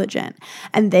very intelligent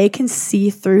and they can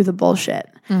see through the bullshit.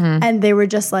 Mm-hmm. And they were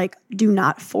just like, do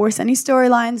not force any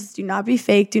storylines. Do not be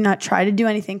fake. Do not try to do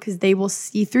anything because they will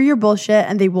see through your bullshit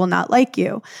and they will not like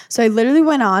you. So I literally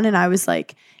went on and I was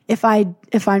like, if I'm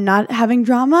not having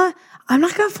drama, I'm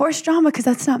not going to force drama because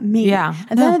that's not me. Yeah.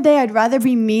 At the end of the day, I'd rather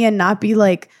be me and not be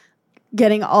like,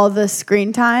 getting all the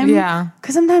screen time. Yeah.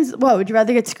 Because sometimes, would you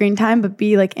rather get screen time but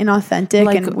be like inauthentic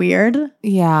like, and weird?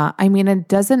 Yeah. I mean, it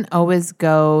doesn't always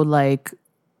go like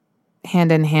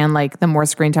hand in hand. Like the more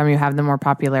screen time you have, the more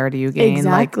popularity you gain.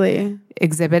 Exactly. Like,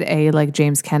 Exhibit A, like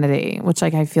James Kennedy, which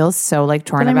like I feel so like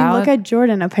torn about. I mean, look at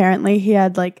Jordan. Apparently he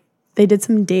had like, they did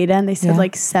some data and they said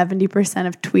like 70%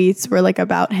 of tweets were like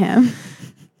about him.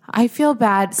 I feel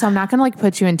bad, so I'm not going to like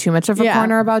put you in too much of a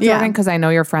corner about Jordan because I know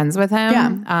you're friends with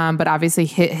him. Yeah. But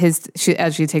obviously,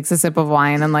 as she takes a sip of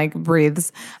wine and like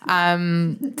breathes,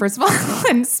 first of all,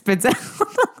 and spits it.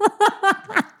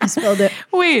 I spilled it.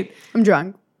 Wait, I'm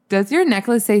drunk. Does your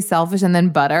necklace say selfish and then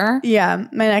butter? Yeah,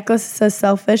 my necklace says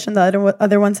selfish and the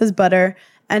other one says butter.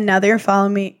 And now that you're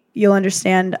following me, you'll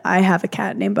understand I have a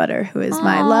cat named Butter who is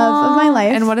my love of my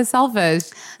life. And what is selfish?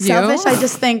 Selfish, I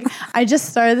just think, I just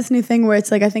started this new thing where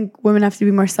it's like, I think women have to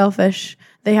be more selfish.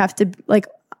 They have to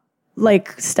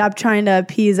like stop trying to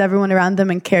appease everyone around them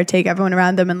and caretake everyone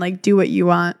around them and like do what you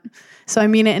want. So I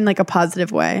mean it in like a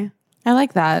positive way. I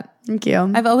like that. Thank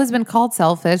you. I've always been called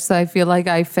selfish, so I feel like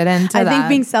I fit into that. I think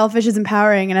being selfish is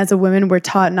empowering. And as a woman, we're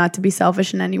taught not to be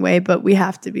selfish in any way, but we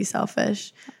have to be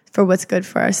selfish for what's good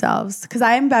for ourselves. Because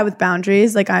I am bad with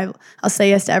boundaries. Like I'll say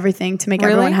yes to everything to make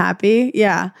everyone happy.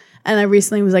 Yeah. And I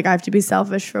recently was like, I have to be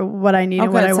selfish for what I need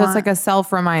and what I want. So it's like a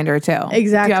self-reminder too. Exactly.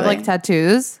 Do you have like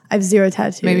tattoos? I have 0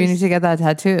 tattoos. Maybe you need to get that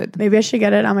tattooed. Maybe I should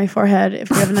get it on my forehead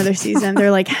if we have another season.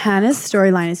 They're like, Hannah's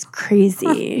storyline is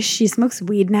crazy. She smokes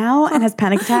weed now and has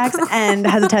panic attacks and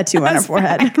has a tattoo on her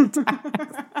forehead.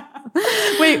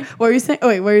 Wait, what were you saying? Oh,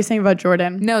 wait, what were you saying about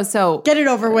Jordan? No, so get it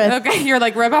over with. Okay, you're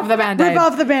like rip off the Band-Aid. Rip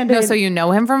off the Band-Aid. No, so you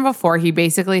know him from before. He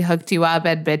basically hooked you up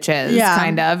at Bitches,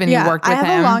 kind of, and you worked with him. I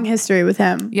have a long history with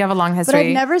him. You have a long history, but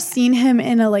I've never seen him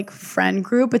in a like friend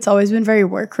group. It's always been very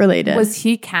work related. Was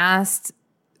he cast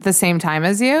the same time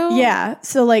as you? Yeah.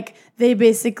 So like they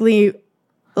basically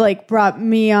like brought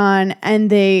me on, and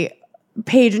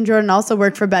Paige and Jordan also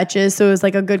worked for Betches, so it was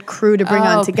like a good crew to bring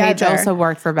on together. Paige also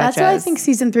worked for Betches. That's why I think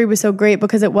season 3 was so great,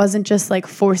 because it wasn't just like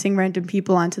forcing random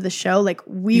people onto the show. Like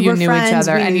we were knew friends, each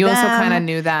other, and you them. also kind of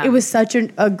knew them. It was such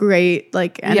a great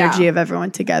like energy of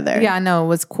everyone together. Yeah, no, it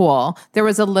was cool. There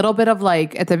was a little bit of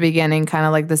like at the beginning, kind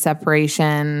of like the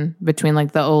separation between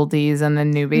like the oldies and the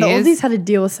newbies. The oldies had to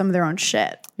deal with some of their own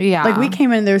shit. Yeah. Like we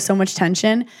came in and there was so much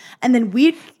tension. And then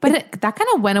that kind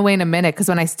of went away in a minute, because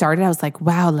when I started, I was like,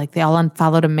 wow, like they all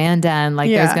unfollowed Amanda and like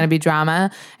there's going to be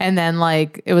drama. And then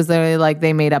like it was literally like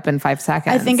they made up in 5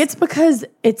 seconds. I think it's because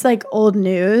it's like old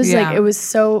news. Yeah. Like it was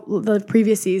the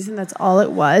previous season, that's all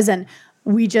it was. And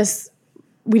we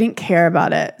didn't care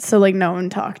about it. So like no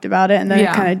one talked about it, and then it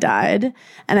kind of died.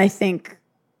 And I think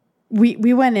we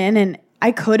went in, and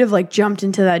I could have like jumped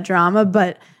into that drama,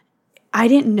 but I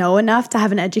didn't know enough to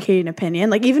have an educated opinion.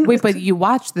 Like even but you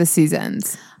watched the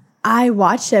seasons. I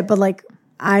watched it, but like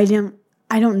I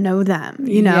don't know them,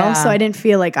 you know? Yeah. So I didn't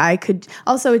feel like I could.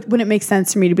 Also, it wouldn't make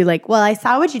sense for me to be like, well, I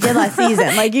saw what you did last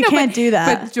season. Like you can't do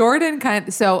that. But Jordan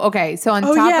so on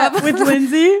top of with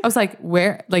Lindsay, I was like,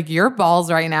 where like your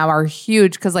balls right now are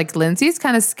huge, because like Lindsay's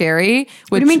kind of scary.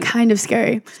 What do you mean kind of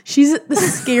scary? She's the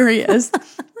scariest.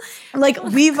 Like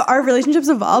our relationships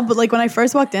evolved, but like when I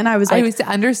first walked in, I was like,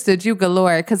 I understood you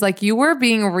galore, because like you were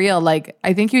being real. Like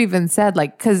I think you even said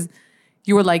like, because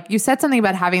you were like, you said something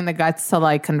about having the guts to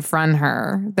like confront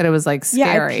her, that it was like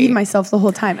scary. Yeah, I peed myself the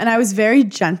whole time, and I was very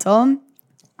gentle.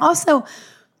 Also,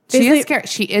 she is scary.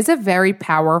 She is a very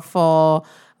powerful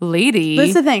lady.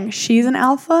 That's the thing. She's an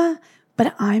alpha,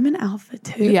 but I'm an alpha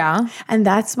too. Yeah. And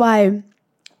that's why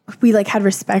we like had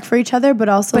respect for each other, but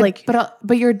also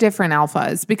but you're different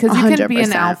alphas because you can be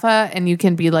an alpha and you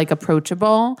can be like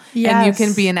approachable. Yes. And you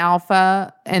can be an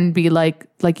alpha and be like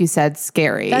you said,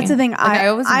 scary. That's the thing. Like, I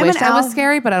always wish I was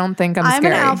scary, but I don't think I'm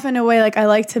scary. I'm an alpha in a way. Like I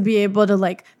like to be able to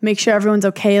like make sure everyone's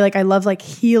okay. Like I love like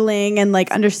healing and like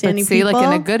understanding people. Like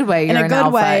in a good way. In a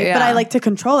good way. Yeah. But I like to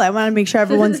control it. I want to make sure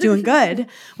everyone's doing good.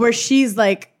 Where she's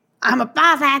like, I'm a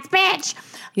boss ass bitch.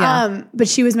 Yeah. But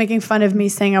she was making fun of me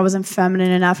saying I wasn't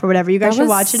feminine enough or whatever. You guys should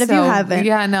watch it if you haven't.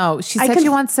 Yeah, no. She said she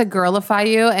wants to girlify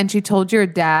you and she told your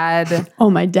dad. Oh,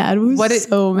 my dad was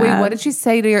so mad. Wait, what did she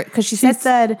say to your... Because she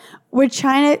said, we're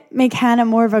trying to make Hannah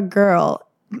more of a girl.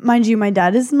 Mind you, my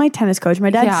dad is my tennis coach. My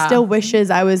dad still wishes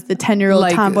I was the 10-year-old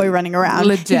like, tomboy running around.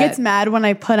 Legit. He gets mad when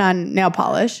I put on nail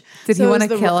polish. Did he want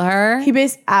to kill her?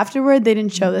 Afterward, they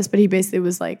didn't show this, but he basically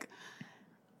was like,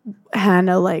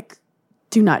 Hannah, like...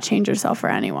 do not change yourself for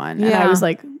anyone. Yeah. And I was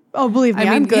like, oh, believe me,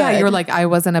 I'm good. Yeah, you were like, I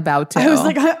wasn't about to. I was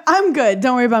like, I'm good.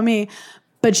 Don't worry about me.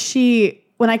 But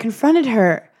when I confronted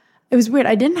her, it was weird.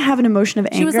 I didn't have an emotion of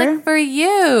anger. She was like, for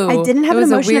you. I didn't have an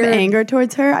emotion of anger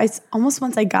towards her. Almost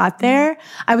once I got there,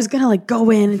 I was going to like go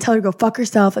in and tell her to go fuck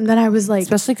herself. And then I was like.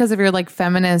 Especially because of your like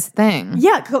feminist thing.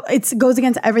 Yeah. It goes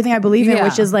against everything I believe in,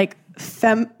 which is like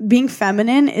being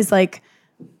feminine is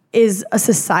a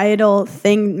societal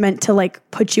thing meant to like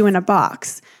put you in a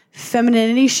box.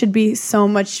 Femininity should be so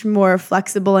much more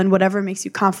flexible and whatever makes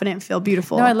you confident and feel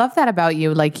beautiful. No, I love that about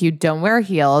you. Like you don't wear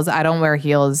heels. I don't wear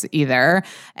heels either.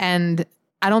 And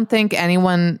I don't think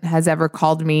anyone has ever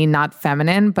called me not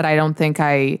feminine, but I don't think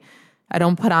I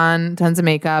don't put on tons of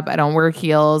makeup. I don't wear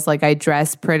heels. Like I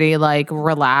dress pretty like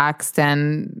relaxed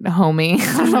and homey.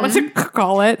 I don't know what to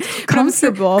call it.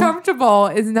 Comfortable. Comfortable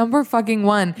is number fucking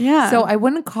one. Yeah. So I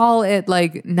wouldn't call it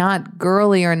like not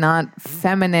girly or not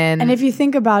feminine. And if you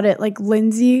think about it, like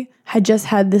Lindsay had just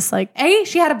had this like...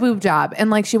 she had a boob job and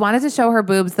like she wanted to show her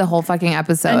boobs the whole fucking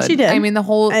episode. And she did. I mean the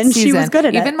whole and season. She was good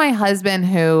at it. Even my husband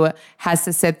who has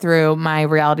to sit through my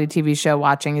reality TV show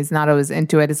watching is not always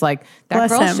into it. It's like that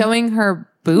girl's showing her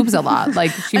boobs a lot.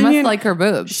 Like she must like her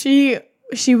boobs.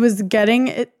 She was getting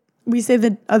it. We say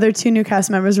the other two new cast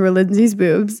members were Lindsay's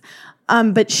boobs.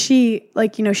 But she,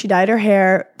 like, you know, she dyed her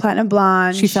hair platinum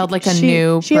blonde. She felt like a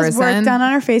new person. She has work done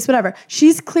on her face, whatever.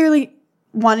 She's clearly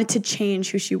wanted to change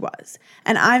who she was.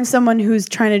 And I'm someone who's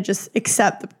trying to just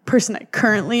accept the person I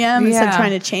currently am instead of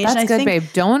trying to change. That's good, babe.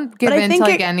 Don't give in to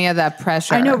like any of that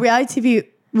pressure. I know reality TV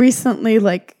recently,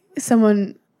 like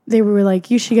they were like,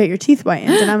 you should get your teeth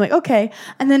whitened. And I'm like, okay.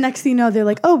 And then next thing you know, they're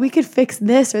like, oh, we could fix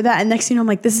this or that. And next thing you know, I'm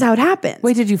like, this is how it happens.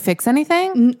 Wait, did you fix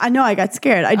anything? I know I got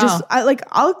scared.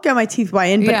 I'll get my teeth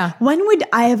whitened. But when would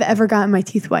I have ever gotten my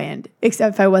teeth whitened?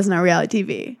 Except if I wasn't on reality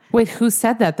TV. Wait, who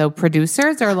said that though?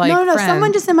 Producers or like No, friends?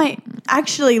 Someone just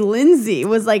actually Lindsay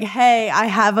was like, hey, I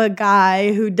have a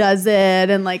guy who does it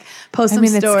and like post some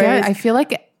stories. Scary. I feel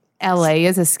like LA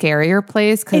is a scarier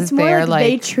place because they're like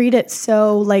they treat it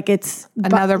so like it's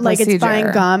another like procedure. It's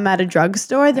buying gum at a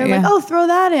drugstore. They're like, oh, throw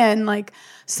that in, like,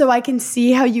 so I can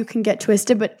see how you can get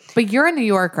twisted. But you're a New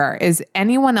Yorker. Is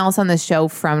anyone else on the show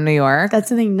from New York? That's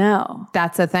the thing. No,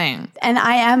 that's a thing. And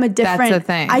I am a different. That's a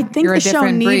thing. I think the show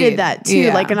needed that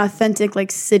too, like an authentic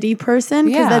like city person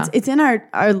because it's in our.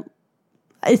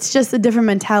 It's just a different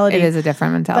mentality. It is a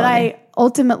different mentality. But I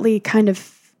ultimately kind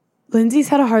of Lindsay's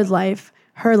had a hard life.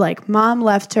 Her like mom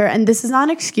left her, and this is not an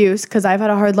excuse because I've had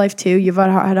a hard life too. You've had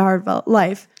a hard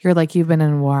life. You're like you've been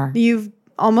in a war. You've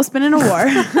almost been in a war,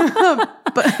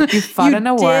 but you fought in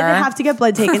a war. You did have to get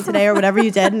blood taken today or whatever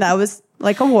you did, and that was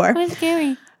like a war. It was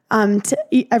scary.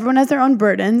 Everyone has their own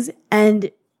burdens, and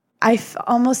I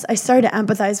started to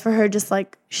empathize for her. Just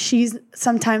like she's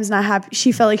sometimes not happy.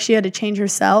 She felt like she had to change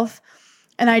herself,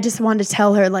 and I just wanted to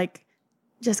tell her like.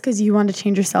 Just because you want to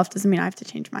change yourself doesn't mean I have to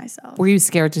change myself. Were you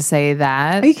scared to say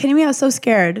that? Are you kidding me? I was so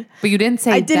scared. But you didn't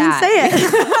say that. I didn't say it.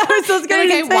 I was so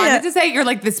scared. I wanted to say it. You're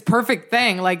like this perfect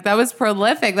thing. Like that was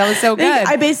prolific. That was so good.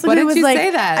 I basically was like, say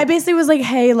that? I basically was like,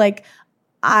 hey, like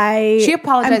She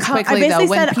apologized quickly. I basically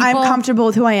said I'm comfortable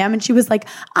with who I am, and she was like,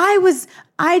 I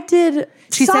did.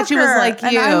 She said she was like you.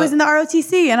 And I was in the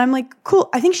ROTC, and I'm like, cool.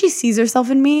 I think she sees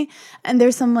herself in me, and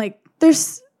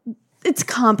it's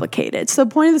complicated. So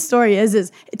the point of the story is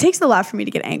it takes a lot for me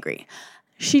to get angry.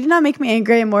 She did not make me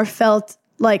angry. I more felt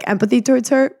like empathy towards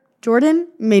her. Jordan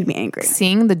made me angry.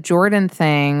 Seeing the Jordan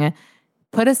thing,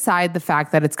 put aside the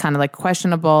fact that it's kind of like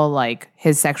questionable, like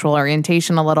his sexual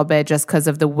orientation a little bit just because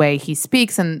of the way he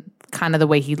speaks and kind of the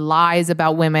way he lies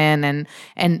about women.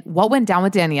 And what went down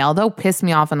with Danielle, though, pissed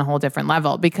me off on a whole different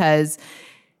level because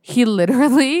he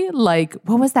literally, like,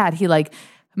 what was that? He, like,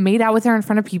 made out with her in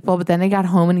front of people, but then they got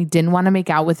home and he didn't want to make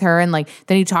out with her. And like,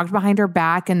 then he talked behind her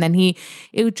back. And then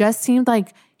it just seemed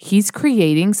like he's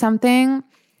creating something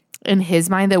in his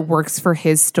mind that works for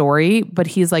his story, but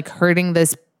he's like hurting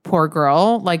this poor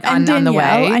girl, like on the way.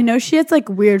 I know she has like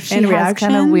weird fan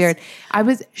reactions. Kind of weird.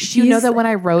 You know that when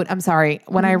I wrote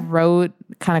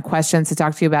kind of questions to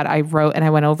talk to you about, I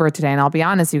went over it today, and I'll be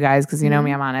honest, you guys, because you know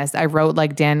me, I'm honest. I wrote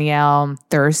like Danielle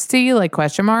thirsty, like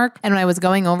question mark. And when I was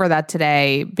going over that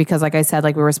today, because like I said,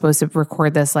 like we were supposed to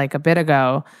record this like a bit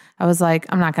ago, I was like,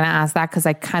 I'm not going to ask that because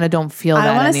I kind of don't feel that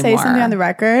anymore. I want to say something on the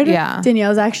record. Yeah.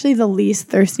 Danielle's actually the least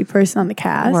thirsty person on the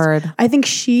cast. Word. I think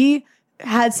she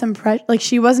had some pressure, like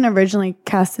she wasn't originally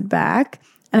casted back,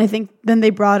 and I think then they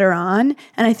brought her on,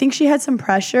 and I think she had some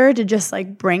pressure to just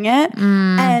like bring it.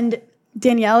 And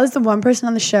Danielle is the one person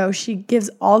on the show, she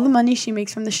gives all the money she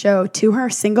makes from the show to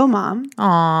her single mom.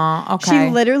 Aw, okay.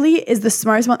 She literally is the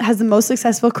smartest one, has the most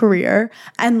successful career,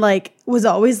 and like was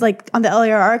always like on the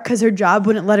LAR because her job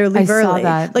wouldn't let her leave early. Saw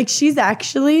that. Like she's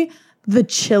actually the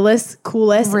chillest,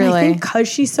 coolest. Really? And I think because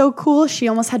she's so cool, she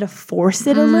almost had to force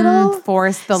it a little.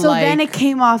 So then it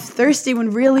came off thirsty when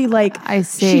really like I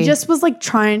see. She just was like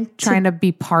trying to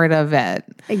be part of it.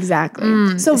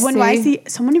 Exactly. So when I see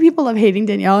so many people love hating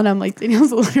Danielle, and I'm like,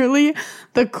 Danielle's literally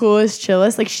the coolest,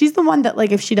 chillest. Like she's the one that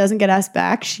like if she doesn't get asked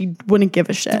back, she wouldn't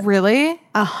give a shit. Really?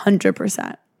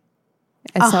 100%.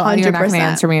 So you're not going to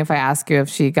answer me if I ask you if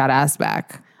she got asked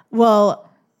back. Well,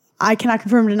 I cannot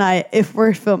confirm tonight if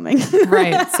we're filming.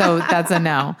 Right. So that's a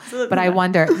no. But I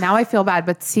wonder, now I feel bad.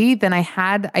 But see, then I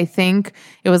think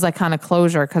it was like kind of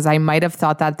closure because I might have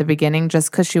thought that at the beginning just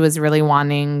because she was really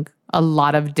wanting a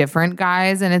lot of different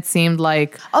guys. And it seemed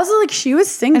like. Also, like she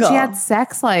was single. And she had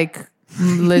sex like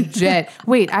legit.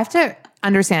 Wait, I have to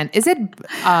understand. Is it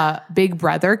Big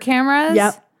Brother cameras?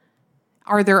 Yep.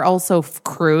 Are there also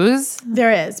crews?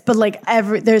 There is, but like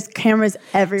there's cameras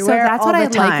everywhere. So that's what I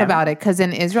time. like about it. Because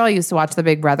in Israel, I used to watch the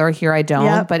Big Brother. Here, I don't.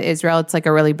 Yep. But Israel, it's like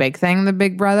a really big thing. The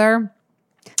Big Brother.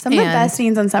 Some of the best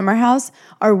scenes on Summer House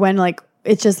are when like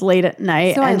it's just late at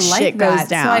night and shit goes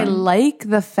down. So I like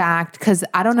the fact because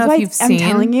I don't know if you've seen.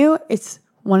 I'm telling you, it's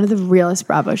one of the realest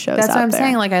Bravo shows. That's out what I'm there.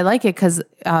 saying. Like I like it because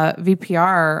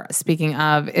VPR. Speaking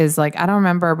of, is like I don't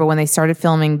remember, but when they started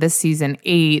filming this season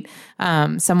 8,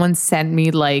 someone sent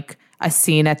me like a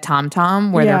scene at Tom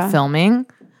Tom where they're filming,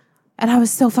 and I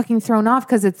was so fucking thrown off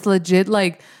because it's legit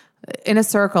like in a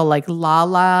circle, like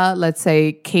Lala, let's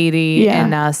say Katie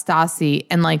and Stassi,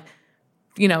 and like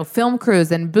you know film crews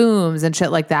and booms and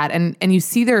shit like that, and you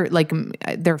see their like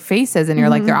their faces, and you're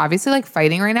like they're obviously like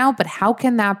fighting right now, but how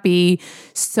can that be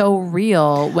so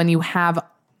real when you have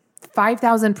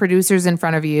 5,000 producers in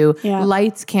front of you,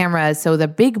 lights, cameras, so the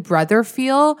Big Brother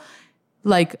feel.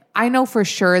 Like, I know for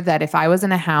sure that if I was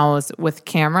in a house with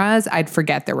cameras, I'd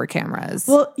forget there were cameras.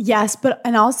 Well, yes,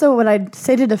 and also what I'd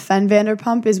say to defend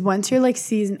Vanderpump is once you're like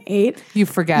season 8, you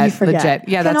forget. Legit.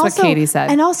 Yeah, that's what Katie said.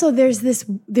 And also there's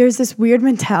this weird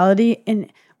mentality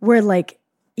in where like,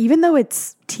 even though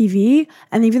it's TV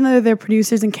and even though they're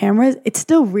producers and cameras, it's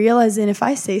still real, as in if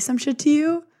I say some shit to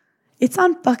you, it's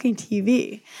on fucking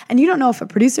TV. And you don't know if a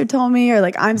producer told me or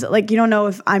like you don't know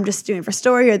if I'm just doing it for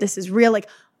story or this is real. Like,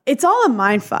 it's all a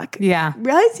mind fuck. Yeah.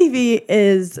 Reality TV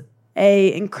is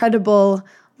a incredible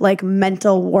like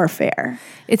mental warfare.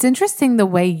 It's interesting the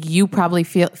way you probably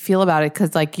feel about it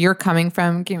because like you're coming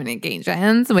from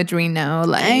communications, which we know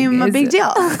like I'm a big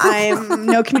deal. I'm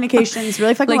no communications,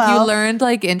 really fucking like well. You learned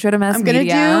like intro to mass media. I'm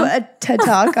gonna do a TED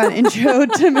talk on intro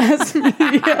to mass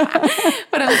media.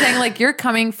 But I'm saying like you're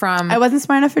coming from. I wasn't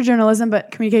smart enough for journalism, but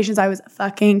communications I was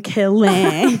fucking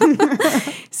killing.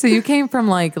 So you came from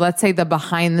like, let's say the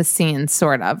behind the scenes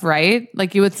sort of, right?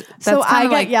 Like you would. So I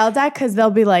got yelled at because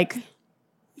they'll be like,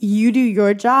 you do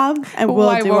your job and we'll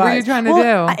do ours. What were you trying to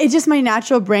do? It's just my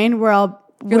natural brain where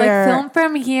You're like, film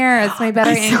from here. It's my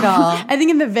better angle. I think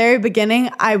in the very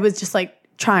beginning, I was just like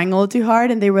trying a little too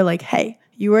hard and they were like, hey,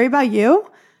 you worry about you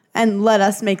and let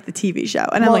us make the TV show.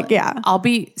 And I'm like, yeah. I'll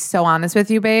be so honest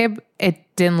with you, babe. It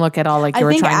didn't look at all like you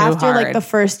were trying too hard. I think after like the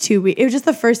first 2 weeks, it was just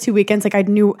the first 2 weekends. Like I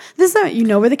knew this is you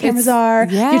know where the cameras are.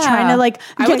 Yeah. You're trying to like.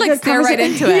 I would like stare right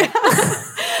into it.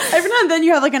 Every now and then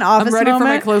you have like an office moment. I'm ready for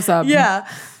my close up. Yeah.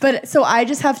 But so I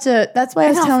just have to, that's why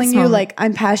I was telling you, like,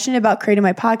 I'm passionate about creating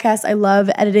my podcast. I love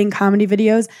editing comedy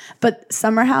videos. But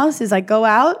Summer House is I go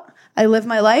out, I live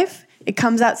my life. It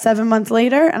comes out 7 months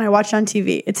later and I watch it on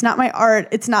TV. It's not my art.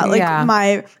 It's not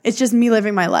like it's just me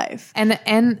living my life.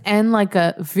 And like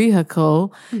a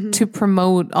vehicle to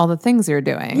promote all the things you're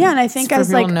doing. Yeah. And I think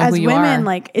as women,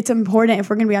 like it's important if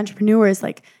we're going to be entrepreneurs,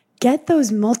 like get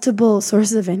those multiple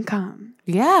sources of income.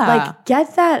 Yeah. Like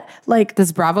get that, like.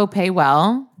 Does Bravo pay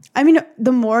well? I mean,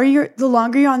 the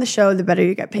longer you're on the show, the better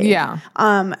you get paid. Yeah.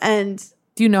 And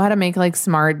do you know how to make like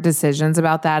smart decisions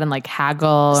about that and like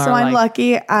haggle? So I'm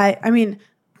lucky. I'm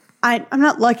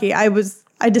not lucky.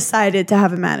 I decided to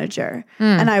have a manager,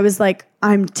 and I was like,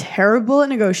 I'm terrible at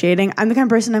negotiating. I'm the kind of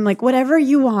person I'm like, whatever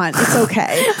you want, it's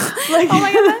okay. Like, oh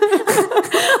my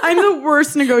God. I'm the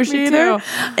worst negotiator.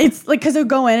 It's like, because I'll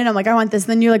go in and I'm like, I want this. And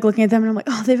then you're like looking at them and I'm like,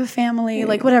 oh, they have a family.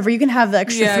 Like, whatever. You can have the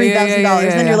extra $3,000.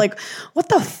 Then you're like, what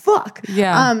the fuck?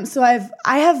 Yeah. So I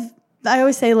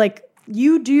always say, like,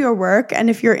 you do your work, and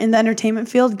if you're in the entertainment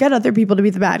field, get other people to be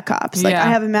the bad cops. Like I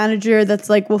have a manager that's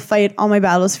like will fight all my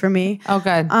battles for me. Oh,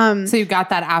 good. So you got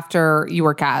that after you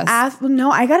were cast?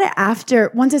 No, I got it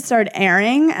after once it started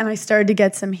airing, and I started to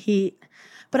get some heat.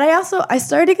 But I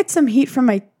started to get some heat from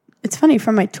my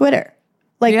Twitter.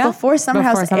 Like before Summer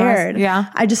House aired,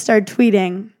 I just started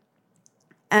tweeting,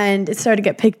 and it started to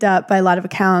get picked up by a lot of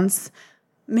accounts.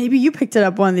 Maybe you picked it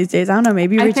up one of these days. I don't know.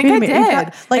 Maybe you retweeted me.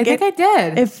 I think I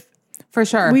did. For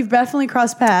sure. We've definitely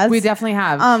crossed paths. We definitely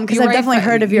have. Because I've definitely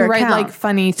heard of your account. You write like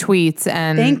funny tweets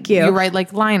and thank you. You write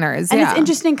like liners. And it's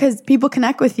interesting because people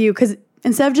connect with you because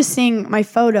instead of just seeing my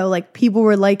photo, like people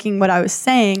were liking what I was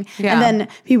saying. Yeah. And then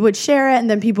people would share it and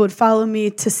then people would follow me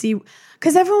to see.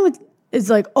 Because everyone is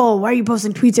like, oh, why are you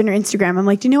posting tweets on your Instagram? I'm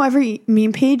like, do you know every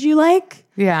meme page you like?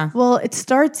 Yeah. Well, it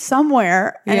starts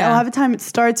somewhere, and a lot of the time it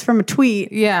starts from a tweet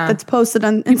that's posted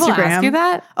on Instagram. People ask you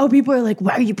that? Oh, people are like,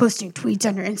 why are you posting tweets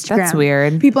on your Instagram? That's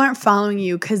weird. People aren't following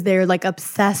you because they're like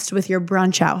obsessed with your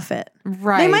brunch outfit.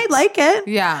 Right. They might like it.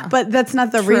 Yeah. But that's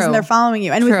not the reason they're following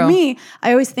you. And with me,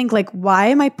 I always think like, why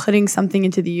am I putting something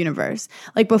into the universe?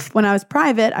 Like when I was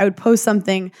private, I would post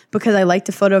something because I liked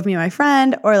a photo of me and my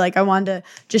friend, or like I wanted to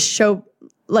just show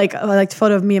like I liked a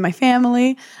photo of me and my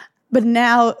family. But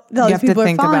now that all these people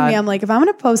are following me, I'm like, if I'm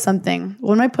going to post something,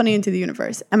 what am I putting into the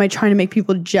universe? Am I trying to make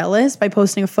people jealous by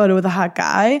posting a photo with a hot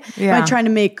guy? Yeah. Am I trying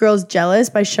to make girls jealous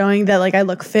by showing that like I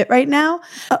look fit right now?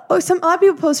 A lot of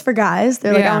people post for guys.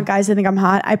 They're like, I want guys to think I'm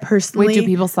hot. I personally...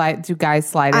 Wait, do guys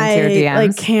slide into your DMs?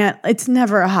 Like can't. It's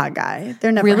never a hot guy.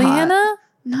 They're never really, hot. Hannah?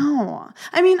 No.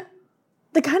 I mean,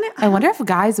 the kind of... I wonder if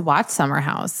guys watch Summer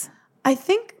House. I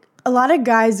think a lot of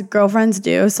guys' girlfriends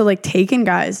do. So like Taken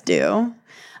guys do.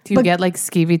 Do you get like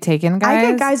skeevy Taken guys? I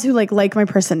get guys who like my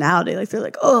personality. Like they're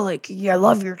like, oh, like yeah, I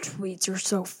love your tweets. You're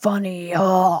so funny.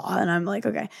 Oh, and I'm like,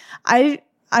 okay. I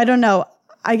don't know.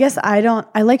 I guess I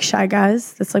like shy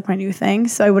guys. That's like my new thing.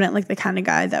 So I wouldn't like the kind of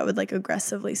guy that would like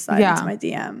aggressively slide into my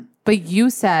DM. But you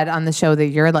said on the show that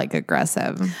you're like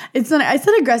aggressive. It's not. I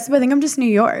said aggressive. I think I'm just New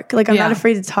York. Like I'm not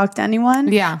afraid to talk to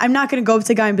anyone. Yeah. I'm not gonna go up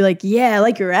to a guy and be like, "Yeah, I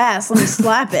like your ass. Let me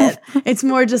slap it." It's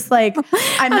more just like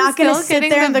I'm not gonna sit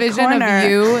there in the corner. Of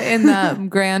you in the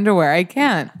grand underwear. I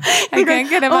can't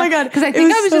get it. Oh my God! Because I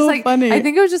think I was so just like funny. I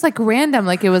think it was just like random.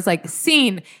 Like it was like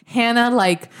scene Hannah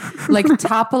like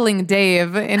toppling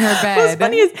Dave in her bed. What's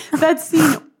funny is that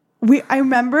scene. I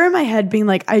remember in my head being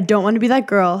like, I don't want to be that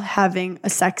girl having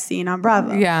a sex scene on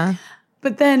Bravo. Yeah.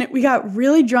 But then we got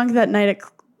really drunk that night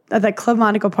at that Club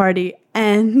Monaco party,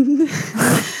 and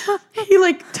he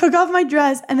like took off my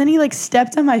dress, and then he like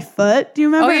stepped on my foot. Do you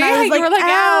remember? Oh, yeah, and I was you were like,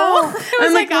 ow. It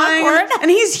was like awkward.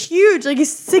 And he's huge. Like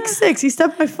he's 6'6". He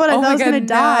stepped on my foot. I thought I was going to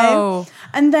die.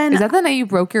 And then... Is that the night you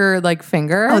broke your like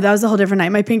finger? Oh, that was a whole different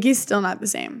night. My pinky's still not the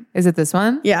same. Is it this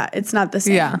one? Yeah, it's not the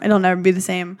same. Yeah. It'll never be the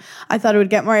same. I thought it would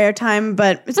get more airtime,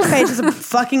 but it's okay. It's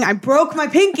just I broke my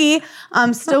pinky.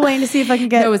 I'm still waiting to see if I can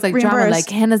get it was like reimbursed. Drama, like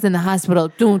Hannah's in the hospital.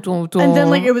 And then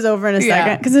like it was over in a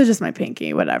second because it was just my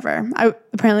pinky, whatever.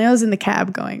 Apparently I was in the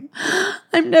cab going,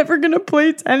 I'm never going to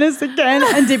play tennis again.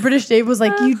 And British Dave was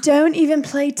like, you don't even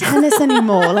play tennis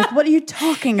anymore. Like, what are you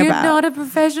talking about? You're not a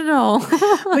professional.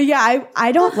 But yeah,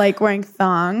 I don't like wearing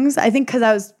thongs. I think because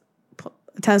I was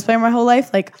a tennis player my whole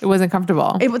life, like it wasn't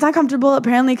comfortable. It was not comfortable.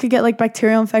 Apparently, it could get like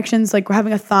bacterial infections, like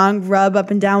having a thong rub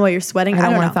up and down while you're sweating. I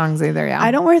don't wear thongs either. Yeah,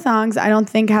 I don't wear thongs. I don't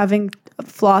think having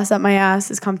floss up my ass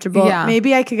is comfortable. Yeah.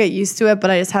 Maybe I could get used to it, but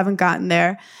I just haven't gotten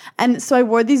there. And so I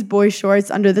wore these boy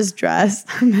shorts under this dress.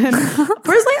 And then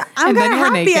personally, I'm kind of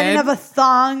happy naked. I didn't have a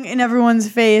thong in everyone's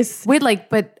face. Wait,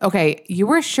 but okay, you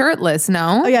were shirtless,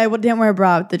 no? Oh yeah, I didn't wear a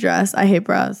bra with the dress. I hate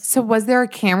bras. So was there a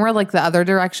camera like the other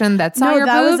direction that saw your boobs?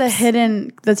 No, that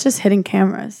was that's just hidden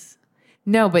cameras.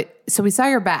 No, but so we saw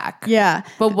your back. Yeah.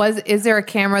 But is there a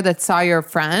camera that saw your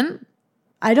front?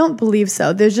 I don't believe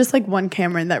so. There's just like one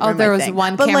camera in that room. Oh, there was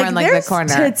one camera in like the corner.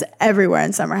 There's tits everywhere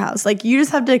in Summer House. Like you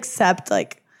just have to accept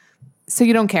like. So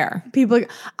you don't care?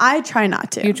 I try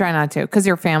not to. You try not to because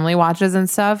your family watches and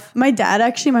stuff? My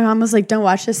mom was like, don't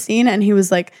watch this scene. And he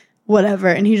was like, whatever.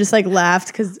 And he just like laughed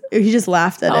because he just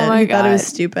laughed at it. He thought it was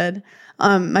stupid.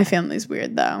 My family's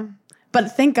weird though.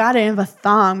 But thank God I didn't have a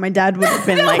thong. My dad would have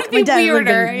been like, my dad would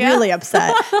have been really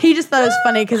upset. He just thought it was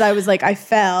funny because I was like, I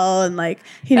fell and like,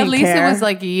 he didn't care. At least it was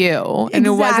like you. And it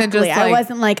wasn't just like. I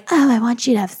wasn't like, oh, I want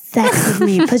you to have sex with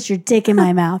me. Put your dick in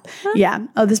my mouth. Yeah.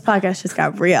 Oh, this podcast just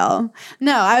got real.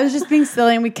 No, I was just being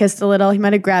silly and we kissed a little. He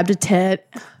might have grabbed a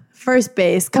tit. First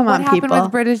base. Come on, people. What happened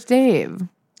with British Dave?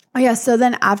 Oh, yeah. So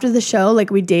then after the show, like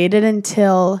we dated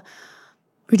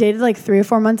like 3 or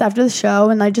 4 months after the show.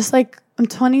 And I just like, I'm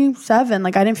 27.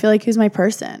 Like I didn't feel like he was my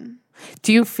person.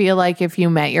 Do you feel like if you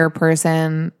met your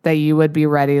person that you would be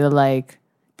ready to like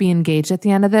be engaged at the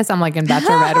end of this? I'm like in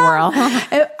Bachelorette world.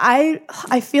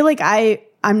 I feel like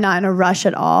I'm not in a rush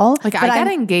at all. Like I got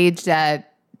engaged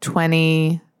at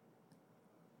 26.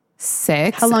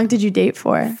 How long did you date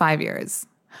for? 5 years.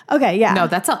 Okay, yeah. No,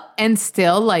 and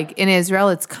still like in Israel,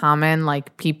 it's common,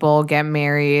 like people get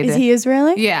married. Is he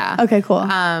Israeli? Yeah. Okay, cool.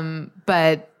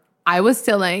 But I was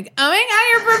still like, oh my God,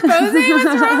 you're proposing?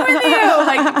 What's wrong with you?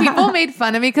 Like people made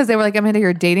fun of me because they were like, Amanda,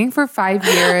 you're dating for 5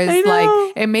 years.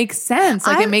 Like it makes sense.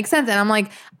 Like it makes sense. And I'm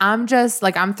like, I'm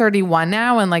 31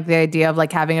 now. And like the idea of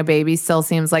like having a baby still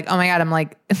seems like, oh my God, I'm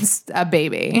like a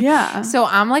baby. Yeah. So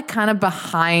I'm like kind of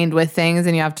behind with things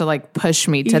and you have to like push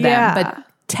me to them. But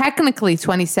technically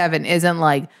 27 isn't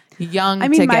like young to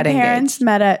get engaged. My parents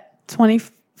met at 20.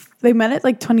 They met at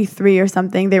like 23 or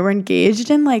something. They were engaged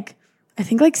in like, I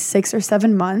think like 6 or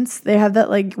 7 months. They have that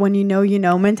like when you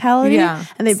know mentality. Yeah.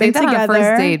 And they've been together. On a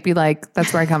first date, be like,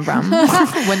 that's where I come from.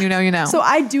 When you know, you know. So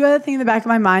I do have a thing in the back of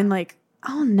my mind like,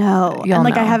 oh no. You'll and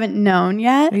like know. I haven't known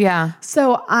yet. Yeah.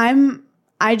 So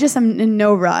I just am in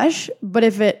no rush. But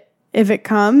if it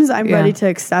comes, I'm ready to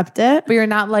accept it. But you're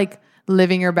not like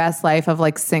living your best life of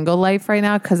like single life right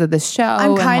now because of the show.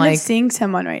 I'm kind of seeing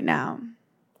someone right now.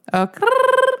 Okay.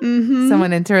 Mm-hmm.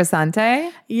 Someone interessante?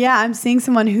 Yeah, I'm seeing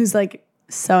someone who's like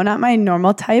so not my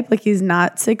normal type. Like he's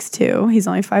not 6'2". He's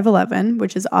only 5'11",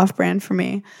 which is off-brand for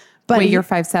me. But wait, you're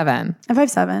 5'7"? I'm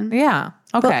 5'7". Yeah.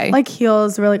 Okay. But like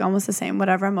heels, we're like almost the same.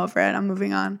 Whatever, I'm over it. I'm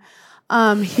moving on.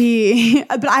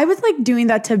 But I was like doing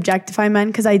that to objectify men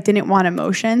because I didn't want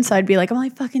emotion. So I'd be like, I'm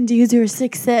like fucking dudes who are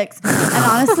 6'6". And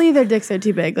honestly, their dicks are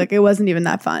too big. Like it wasn't even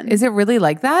that fun. Is it really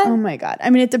like that? Oh my God. I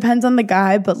mean, it depends on the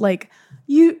guy, but like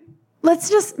let's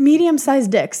just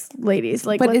medium-sized dicks, ladies.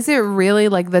 Like, but is it really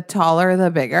like the taller,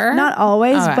 the bigger? Not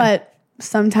always, but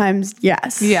sometimes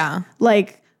yes. Yeah.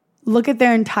 Like, look at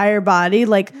their entire body.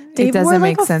 Like, Dave wore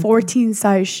like a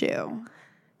 14-size shoe.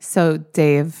 So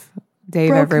Dave,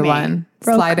 everyone,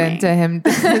 slide into him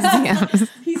his DMs.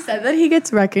 He said that he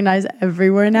gets recognized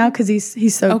everywhere now because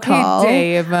he's so tall.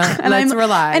 Okay, Dave, let's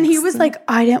relax. And he was like,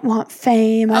 I didn't want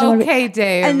fame.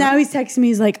 Dave. And now he's texting me.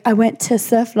 He's like, I went to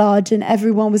Surf Lodge and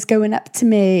everyone was going up to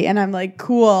me. And I'm like,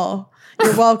 cool.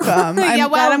 You're welcome. I'm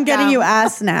glad I'm getting you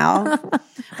ass now.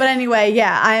 But anyway,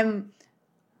 yeah,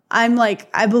 I'm like,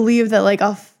 I believe that like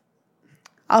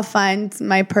I'll find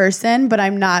my person, but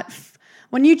I'm not.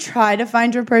 When you try to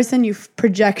find your person, you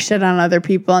project shit on other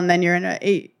people, and then you're in an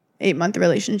 8-month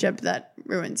relationship that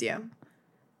ruins you.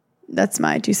 That's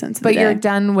my 2 cents. But you're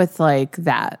done with like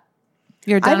that.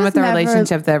 You're done with the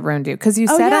relationship that ruined you because you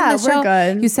said on the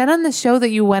show. You said on the show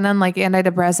that you went on like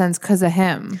antidepressants because of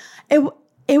him.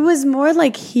 It was more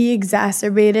like he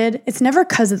exacerbated. It's never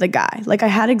because of the guy. Like I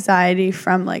had anxiety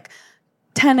from like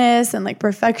tennis and like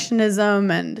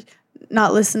perfectionism and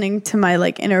not listening to my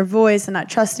like inner voice and not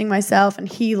trusting myself, and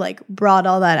he like brought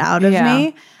all that out of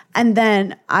me. And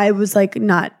then I was like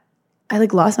I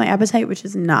like lost my appetite, which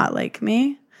is not like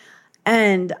me.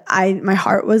 And my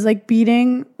heart was like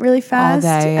beating really fast.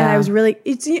 All day, and I was really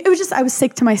it was just I was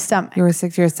sick to my stomach. You were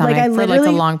sick to your stomach for like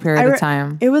a long period of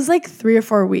time. It was like 3 or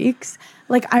 4 weeks.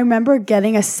 Like I remember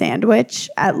getting a sandwich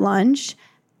at lunch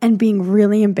and being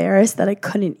really embarrassed that I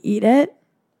couldn't eat it.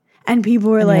 And people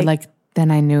were like then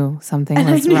I knew something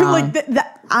was wrong. Like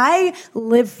I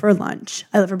live for lunch.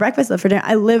 I live for breakfast. I live for dinner.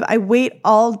 I wait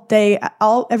all day,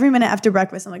 every minute after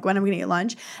breakfast. I'm like, when am I going to eat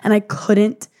lunch? And I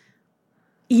couldn't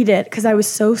eat it because I was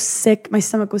so sick. My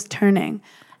stomach was turning.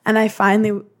 And I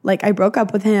finally, I broke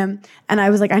up with him and I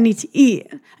was like, I need to eat.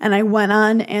 And I went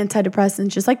on antidepressants,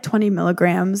 just like 20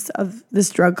 milligrams of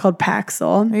this drug called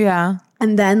Paxil. Yeah.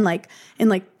 And then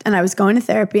and I was going to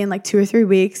therapy in like 2 or 3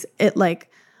 weeks.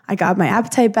 I got my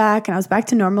appetite back and I was back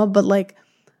to normal. But like,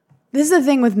 this is the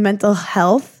thing with mental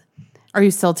health. Are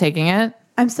you still taking it?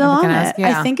 I'm still on it.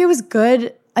 Yeah. I think it was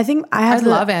good. I think I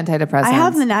love antidepressants. I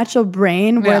have the natural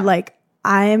brain where like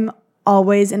I'm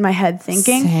always in my head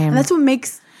thinking. Same. And that's what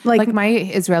makes like my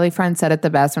Israeli friend said it the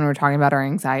best when we were talking about our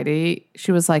anxiety.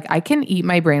 She was like, I can eat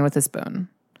my brain with a spoon.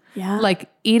 Yeah. Like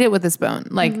eat it with a spoon.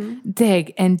 Like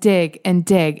dig and dig and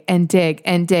dig and dig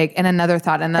and dig. And another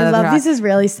thought, another thought. I love these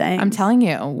Israeli sayings. I'm telling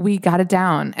you, we got it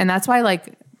down. And that's why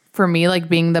like, for me, like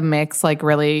being the mix, like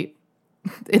really,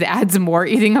 it adds more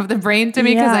eating of the brain to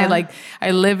me because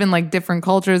I live in like different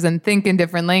cultures and think in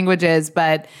different languages.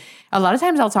 But a lot of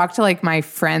times I'll talk to like my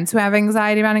friends who have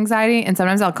anxiety about anxiety. And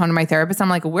sometimes I'll come to my therapist. I'm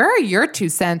like, where are your 2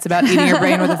 cents about eating your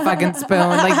brain with a fucking spoon?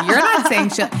 Like you're not saying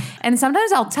shit. And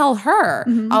sometimes I'll tell her,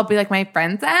 I'll be like, my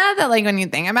friend said that like when you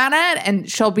think about it, and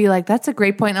she'll be like, that's a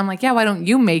great point. And I'm like, yeah, why don't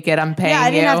you make it? I'm paying you. Yeah,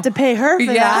 I didn't have to pay her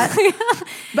for that.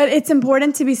 But it's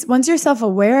important to be, once you're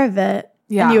self-aware of it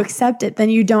and you accept it, then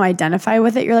you don't identify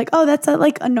with it. You're like, oh, that's a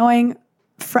like annoying,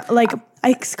 like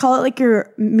I call it like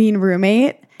your mean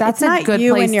roommate. That's it's not a good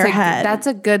you place in your head. That's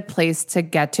a good place to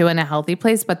get to in a healthy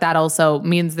place, but that also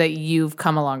means that you've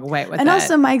come a long way with it. And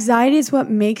also my anxiety is what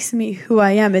makes me who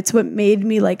I am. It's what made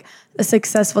me like a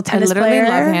successful tennis player. I literally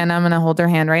love Hannah. I'm going to hold her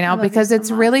hand right now because it's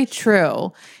really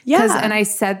true. Yeah. And I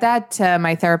said that to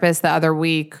my therapist the other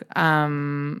week.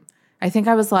 I think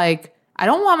I was like, I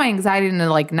don't want my anxiety to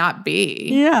like not be.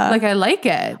 Yeah. Like I like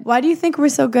it. Why do you think we're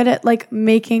so good at like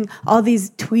making all these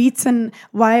tweets, and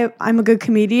why I'm a good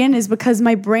comedian is because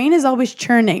my brain is always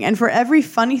churning. And for every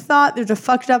funny thought, there's a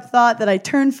fucked up thought that I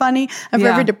turn funny. And for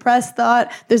every depressed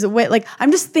thought, there's a way, like I'm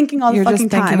just thinking all the fucking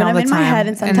time. And I'm in my head,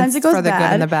 and sometimes it goes for the good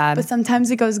and the bad. But sometimes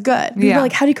it goes good. People are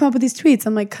like, how do you come up with these tweets?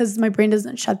 I'm like, because my brain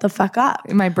doesn't shut the fuck up.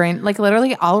 My brain, like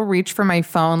literally I'll reach for my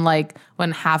phone like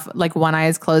when one eye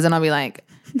is closed and I'll be like,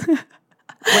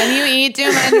 when you eat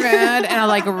too much food, and I'll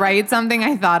like write something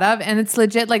I thought of, and it's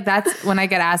legit. Like that's when I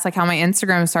get asked like how my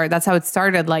Instagram started. That's how it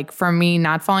started. Like for me,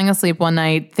 not falling asleep one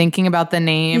night, thinking about the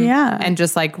name, and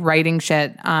just like writing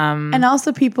shit. And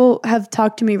also, people have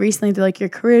talked to me recently. They're like, "Your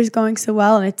career is going so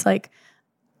well," and it's like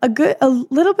a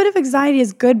little bit of anxiety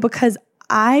is good because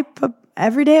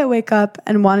every day I wake up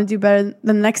and want to do better than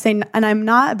the next day, and I'm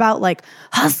not about like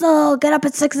hustle, get up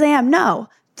at 6 a.m. No,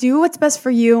 do what's best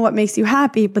for you and what makes you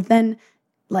happy, but then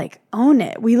like own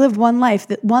it. We live one life.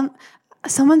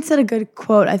 Someone said a good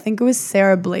quote. I think it was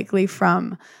Sarah Blakely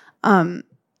from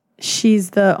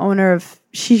she's the owner of,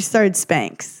 she started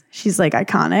Spanx. She's like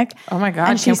iconic. Oh my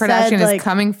God. Kim Kardashian is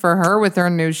coming for her with her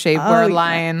new shapewear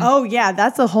line. Oh yeah.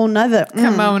 That's a whole nother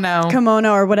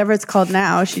kimono or whatever it's called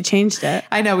now. She changed it.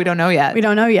 I know. We don't know yet.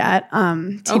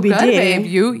 TBD. Oh, good, babe.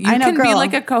 You can be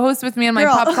like a co-host with me on my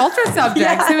pop culture subjects.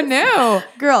 Yes. Who knew?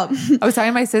 Girl. I was talking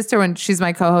to my sister when she's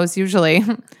my co-host usually.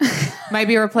 Might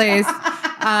be replaced.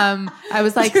 I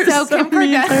was like, Kim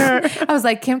Kardashian. I was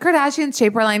like, Kim Kardashian's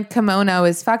shapewear line kimono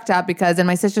is fucked up because, and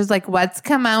my sister's like, what's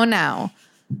kimono?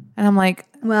 And I'm like,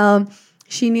 well,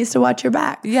 she needs to watch her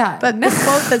back. Yeah. But the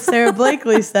quote that Sarah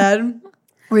Blakely said,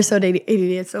 we're so ADD,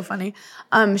 it's so funny.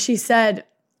 She said,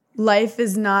 life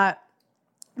is not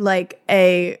like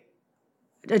a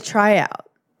tryout.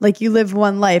 Like you live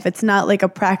one life. It's not like a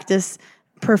practice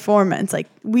performance. Like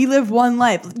we live one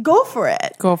life. Go for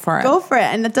it. Go for it.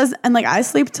 And it does. And like I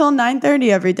sleep till 9:30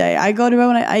 every day. I go to bed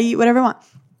when I eat whatever I want.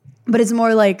 But it's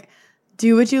more like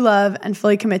do what you love and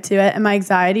fully commit to it. And my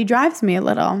anxiety drives me a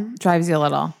little. Drives you a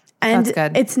little. And that's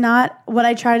good. It's not what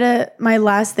I try to, my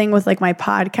last thing with like my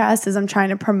podcast is I'm trying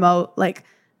to promote like,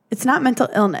 it's not mental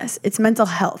illness. It's mental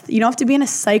health. You don't have to be in a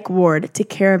psych ward to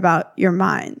care about your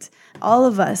mind. All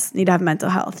of us need to have mental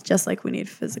health, just like we need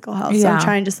physical health. So I'm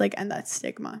trying to just like end that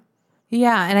stigma.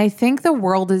 Yeah. And I think the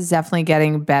world is definitely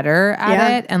getting better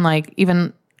at it. And like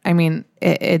even, I mean,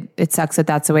 it sucks that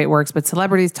that's the way it works, but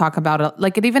celebrities talk about it.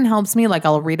 Like it even helps me. Like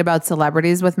I'll read about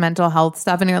celebrities with mental health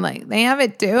stuff and you're like, they have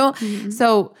it too. Mm-hmm.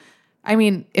 So, I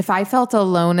mean, if I felt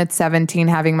alone at 17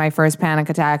 having my first panic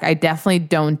attack, I definitely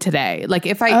don't today. Like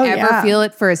if I ever feel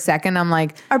it for a second, I'm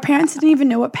like... Our parents didn't even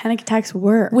know what panic attacks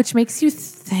were. Which makes you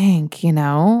think, you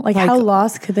know? Like how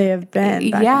lost could they have been back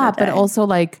in the day? But also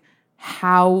like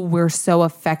how we're so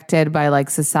affected by like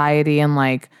society and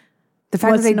like the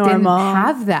fact that they didn't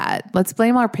have that. Let's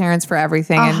blame our parents for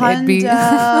everything. And it'd be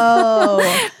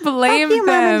blame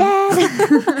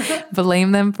them.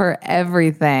 Blame them for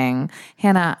everything.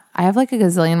 Hannah, I have like a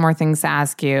gazillion more things to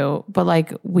ask you, but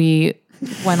like we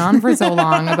went on for so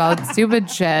long about stupid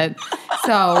shit.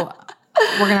 So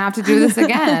we're going to have to do this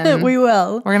again. We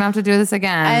will. We're going to have to do this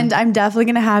again. And I'm definitely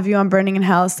going to have you on Burning in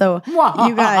Hell. So you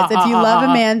guys, if you love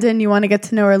Amanda and you want to get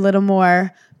to know her a little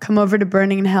more, come over to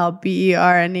Burning in Hell,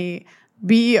 BERNING.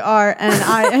 That's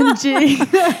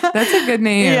a good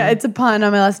name. Yeah, it's a pun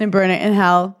on my last name, Berner, in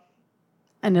Hell.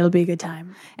 And it'll be a good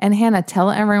time. And Hannah, tell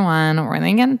everyone where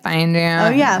they can find you. Oh,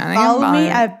 yeah. Follow me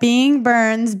at Being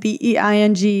Burns,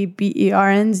 BEING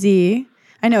BERNZ.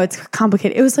 I know it's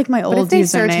complicated. It was like my old username. But if they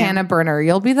search Hannah Berner,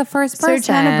 you'll be the first person. Search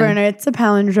Hannah Berner. It's a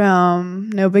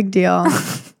palindrome. No big deal.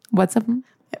 What's up?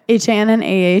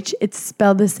 HANNAH. It's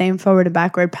spelled the same forward and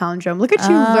backward palindrome. Look at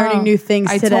you learning new things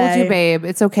today. I told you, babe.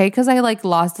 It's okay because I like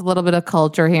lost a little bit of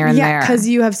culture here and there. Yeah, because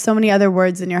you have so many other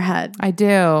words in your head. I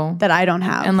do. That I don't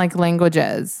have. And like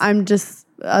languages. I'm just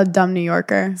a dumb New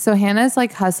Yorker. So Hannah's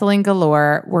like hustling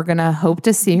galore. We're going to hope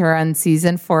to see her on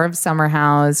season 4 of Summer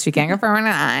House. She can't confirm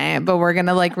tonight, but we're going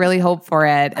to like really hope for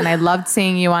it. And I loved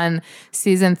seeing you on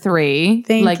season 3.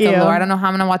 Thank you. Galore. I don't know how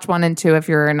I'm going to watch 1 and 2 if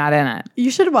you're not in it. You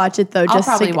should watch it though. I'll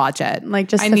probably watch it. Like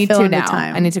just I to need fill to in now. the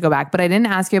time. I need to go back. But I didn't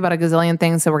ask you about a gazillion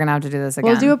things, so we're going to have to do this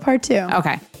again. We'll do a part 2.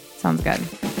 Okay. Sounds good.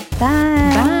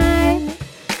 Bye. Bye.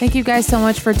 Thank you guys so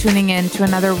much for tuning in to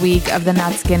another week of the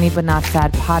Not Skinny But Not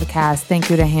Fat podcast.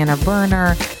 Thank you to Hannah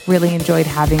Berner. Really enjoyed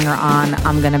having her on.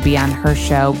 I'm going to be on her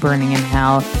show, Burning in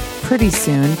Hell, pretty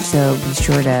soon. So be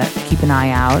sure to keep an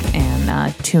eye out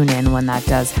and tune in when that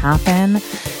does happen.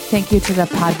 Thank you to the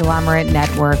Podglomerate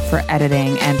Network for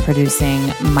editing and producing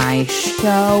my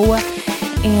show.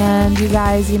 And you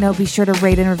guys, be sure to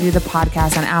rate and review the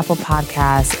podcast on Apple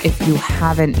Podcasts if you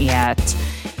haven't yet.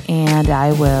 And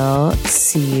I will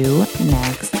see you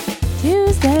next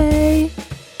Tuesday.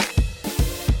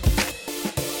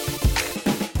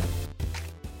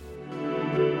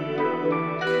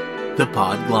 The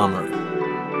Podglomerate,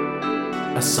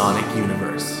 a sonic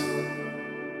universe.